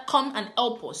 but rather come and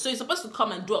help us. So he's supposed to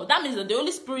come and dwell. That means that the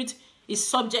Holy Spirit is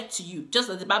subject to you. Just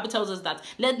as the Bible tells us that,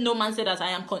 let no man say that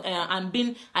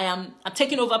I'm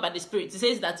taken over by the Spirit. It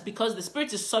says that because the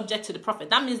Spirit is subject to the prophet.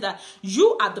 That means that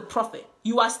you are the prophet.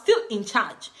 You are still in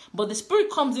charge, but the Spirit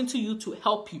comes into you to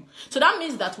help you. So that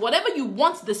means that whatever you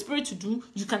want the Spirit to do,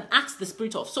 you can ask the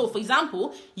Spirit of. So for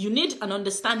example, you need an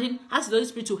understanding, ask the Holy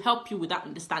Spirit to help you with that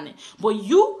understanding. But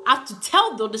you have to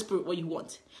tell the Holy Spirit what you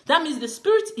want. That means the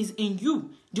Spirit is in you.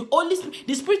 The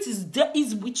Spirit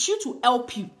is with you to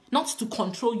help you, not to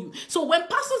control you. So when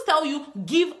pastors tell you,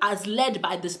 give as led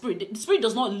by the Spirit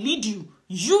does not lead you.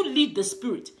 You lead the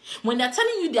Spirit. When they're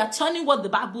telling you, they're turning what the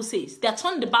Bible says. They're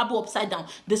turning the Bible upside down.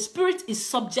 The Spirit is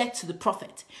subject to the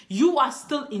prophet. You are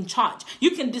still in charge.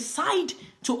 You can decide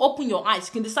to open your eyes.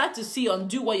 You can decide to see and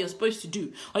do what you're supposed to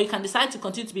do. Or you can decide to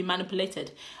continue to be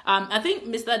manipulated. I think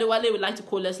Mr. Adewale would like to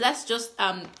call us. Let's just,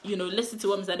 listen to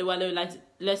what Mr. Adewale would like to,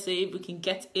 let's say if we can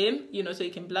get him, so he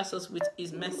can bless us with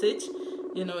his message.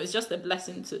 It's just a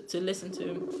blessing to listen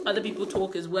to other people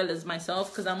talk as well as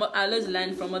myself, because I always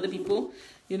learn from other people,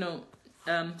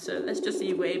 so let's just see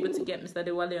if we're able to get Mr.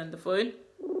 Adewale on the phone,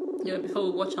 before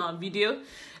we watch our video.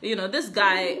 This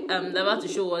guy they're about to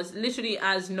show us literally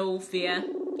has no fear.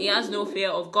 He has no fear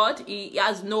of God. He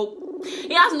has no,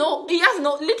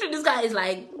 literally this guy is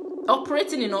like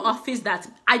operating in an office that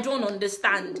I don't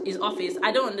understand his office.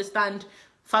 I don't understand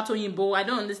Fatoyinbo. I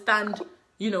don't understand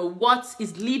what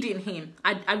is leading him.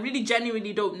 I really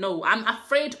genuinely don't know. I'm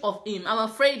afraid of him. I'm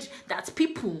afraid that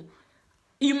people,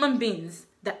 human beings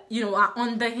that, are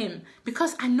under him,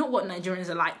 because I know what Nigerians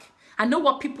are like. I know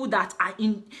what people that are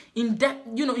in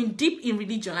deep in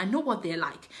religion, I know what they're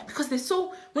like. Because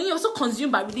when you're so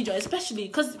consumed by religion, especially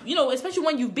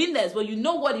when you've been there as well, you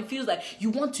know what it feels like.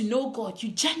 You want to know God. You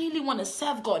genuinely want to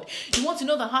serve God. You want to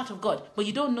know the heart of God. But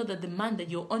you don't know that the man that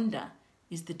you're under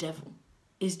is the devil.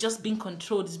 Is just being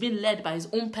controlled. He's being led by his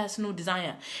own personal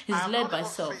desire. He's led by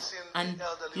self. And,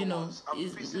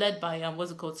 is led by, what's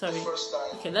it called? Sorry.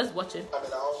 Okay, let's watch it. Our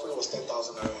offering was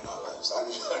 10,000 naira in our lives. And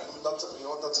not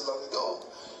too long ago.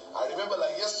 I remember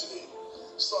like yesterday.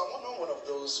 So I'm not one of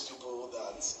those people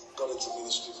that got into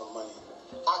ministry for money.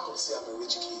 I could say I'm a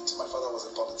rich kid. My father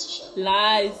was a politician.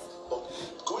 Lies. But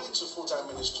going into full-time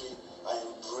ministry, I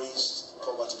embraced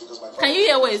poverty because my father... Can you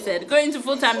hear what he said? Going into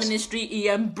full-time ministry, he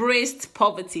embraced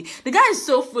poverty. The guy is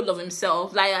so full of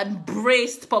himself. Like,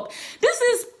 embraced poverty.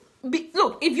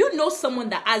 Look, if you know someone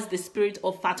that has the spirit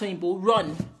of Fatoyinbo,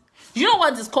 run. You know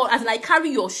what it's called? As in, like, carry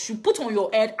your shoe, put on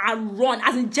your head and run.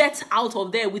 As in, jet out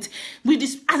of there with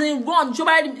this. As in, run.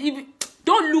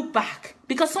 Don't look back.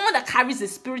 Because someone that carries the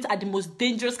spirit are the most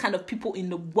dangerous kind of people in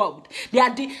the world.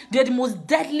 They're the most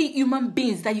deadly human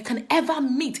beings that you can ever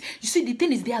meet. You see, the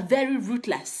thing is, they are very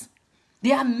ruthless.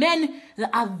 They are men that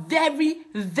are very,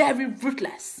 very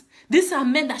ruthless. These are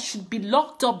men that should be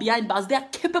locked up behind bars. They are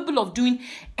capable of doing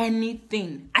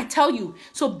anything. I tell you.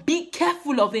 So be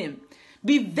careful of him.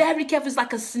 Be very careful. It's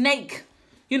like a snake.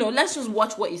 Let's just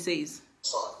watch what he says.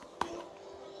 Son,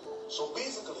 So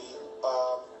basically,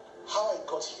 how I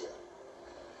got here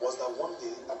was that one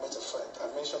day I met a friend.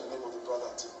 I mentioned the name of the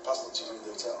brother, Pastor Tithe in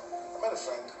the hotel. I met a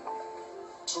friend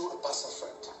through a pastor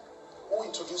friend who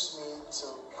introduced me to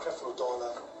Creflo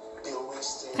Dollar, Bill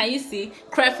Winston. Can you see?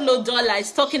 Creflo Dollar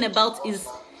is talking about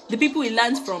the people he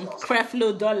learned from.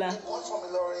 Creflo Dollar. Going from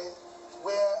Ilorin,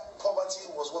 where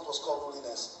poverty was what was called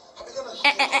holiness.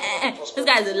 This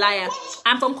guy is a liar.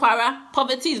 I'm from Kwara.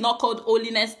 Poverty is not called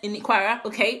holiness in Kwara.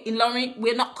 Okay, in Ilorin,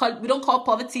 we don't call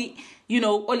poverty,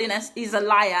 holiness. He's a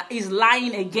liar. He's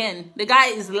lying again. The guy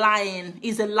is lying.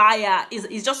 He's a liar.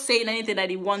 He's just saying anything that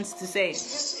he wants to say. Is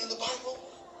this in the Bible?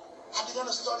 I began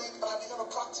to study it, and I began to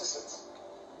practice it.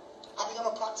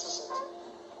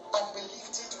 I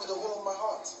believed it with the whole of my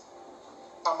heart,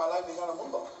 and my life began to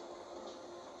move on.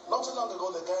 Not too long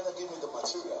ago, the guy that gave me the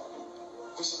material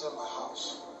visited my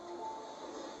house.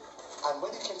 And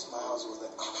when he came to my house, he was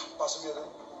like, Pastor Biola,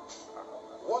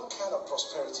 what kind of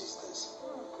prosperity is this?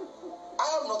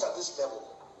 I am not at this level.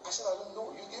 I said, I don't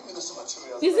know. You gave me this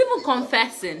material. He's even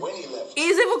confessing. When he left.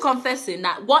 He's even confessing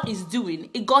that what he's doing,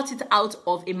 he got it out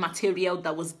of a material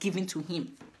that was given to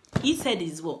him. He said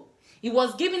as well. He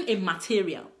was given a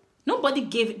material. Nobody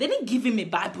they didn't give him a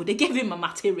Bible. They gave him a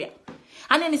material.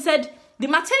 And then he said, the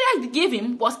material they gave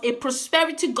him was a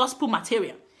prosperity gospel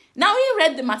material. Now he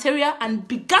read the material and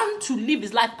began to live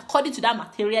his life according to that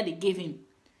material they gave him.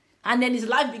 And then his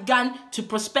life began to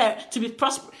be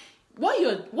prosperous.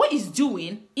 What he's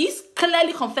doing is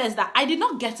clearly confess that I did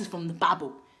not get it from the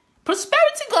Bible.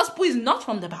 Prosperity gospel is not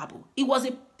from the Bible. It was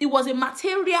a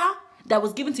material that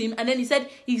was given to him, and then he said,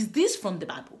 is this from the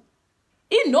Bible?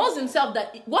 He knows himself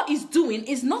that what he's doing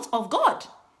is not of God.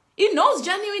 He knows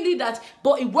genuinely that,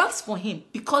 but it works for him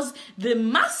because the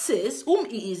masses whom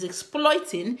he is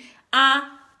exploiting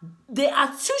they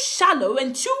are too shallow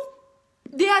and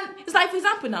it's like, for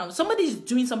example, now somebody is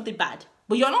doing something bad,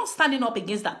 but you're not standing up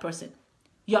against that person.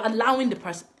 You're allowing the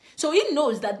person. So he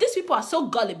knows that these people are so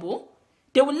gullible,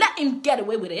 they will let him get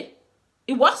away with it.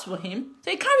 It works for him,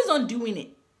 so he carries on doing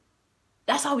it.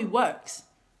 That's how it works.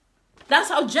 That's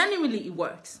how genuinely it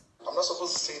works. I'm not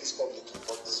supposed to say this publicly,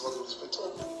 but this is what the Holy Spirit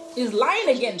told me. He's lying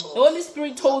again. The Holy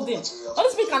Spirit told him. The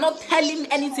Holy Spirit cannot tell him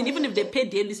anything, even if they pay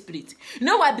the Holy Spirit. You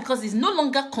know why? Because he's no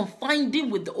longer confiding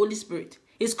with the Holy Spirit.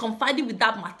 He's confiding with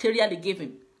that material they gave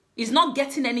him. He's not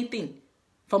getting anything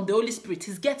from the Holy Spirit.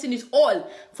 He's getting it all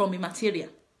from the material.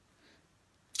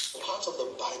 Part of the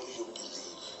Bible you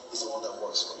believe is the one that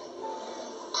works for you.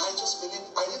 I just believe,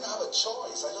 I didn't have a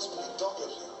choice. I just believed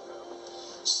doggedly.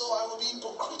 So I would be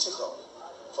hypocritical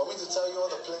for me to tell you all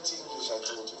the plenty English I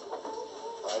told you.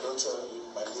 I don't tell you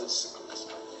my little secret.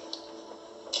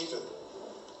 Giving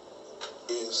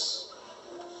is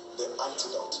the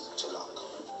antidote to lack.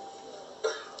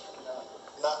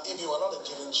 Now, if you are not a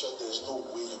giving church, there's no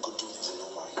way you could do this in your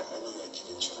mind. I know you're a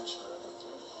giving church.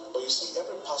 But you see,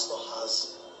 every pastor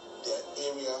has their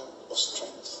area of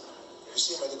strength. You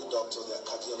see a medical doctor, their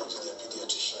cardiologist, their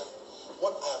pediatrician.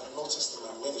 What I have noticed in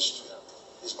my ministry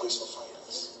is grace for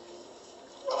finance.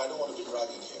 And I don't want to be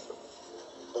bragging here.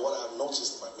 But what I have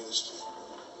noticed in my ministry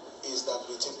is that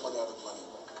we take money out of money.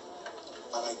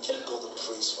 And I give God the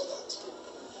praise for that.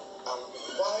 And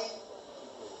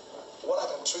what I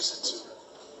can trace it to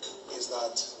is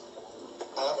that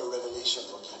I have a revelation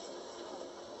for giving.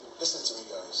 Listen to me,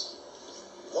 guys.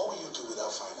 What will you do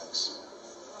without finance?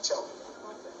 Tell me.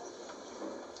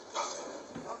 Nothing.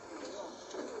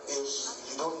 If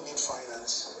you don't need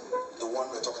finance, the one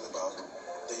we're talking about,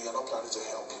 then you're not planning to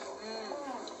help people.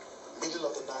 Middle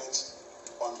of the night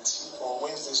on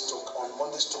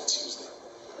Monday stroke Tuesday,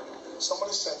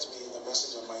 somebody sent me a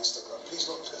message on my Instagram. Please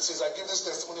don't, since I give this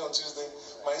testimony on Tuesday,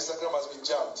 my Instagram has been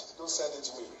jammed. Don't send it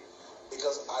to me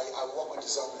because I work with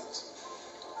discernment.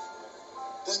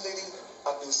 This lady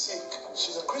had been sick.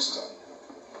 She's a Christian.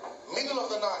 Middle of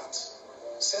the night,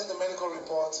 sent the medical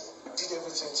report, did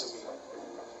everything to me.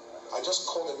 I just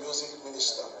called the music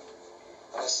minister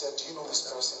and I said, do you know this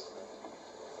person?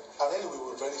 And anyway,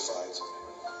 we verified.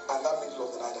 And that middle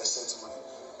of the night, I sent money.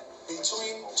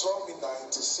 Between 12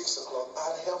 midnight to 6 o'clock, I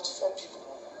had helped 4 people.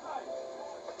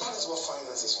 That is what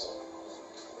finance is for.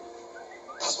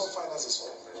 That's what finance is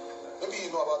for. Maybe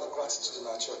you know about the gratitude in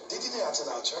our church. They didn't attend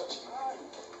our church.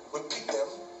 We picked them.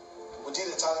 We did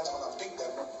a talent hunt and picked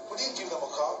them. We didn't give them a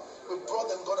car. We brought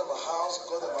them, got them a house,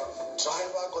 got them a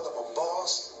driver, got them a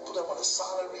boss, put them on a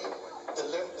salary.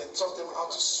 They taught them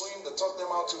how to swim. They taught them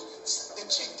how to. They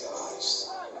changed their lives.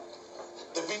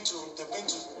 They've been to Dubai.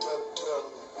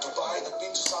 They've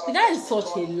been to South Africa. That is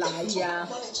such a liar.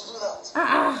 Money to do that.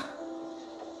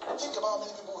 Think about how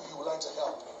many people you would like to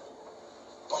help,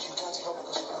 but you can't help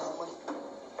because you don't have money.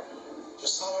 Your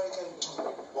salary can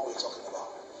do what we're talking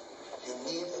about. You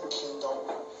need a kingdom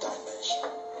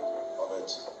dimension of it.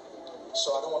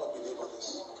 So I don't want to belabor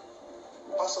this.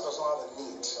 Pastor does not have a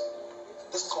need.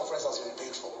 This conference has been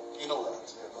paid for. You know that.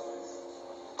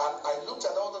 And I looked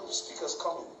at all the speakers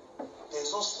coming.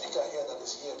 There's no speaker here that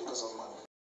is here because of money.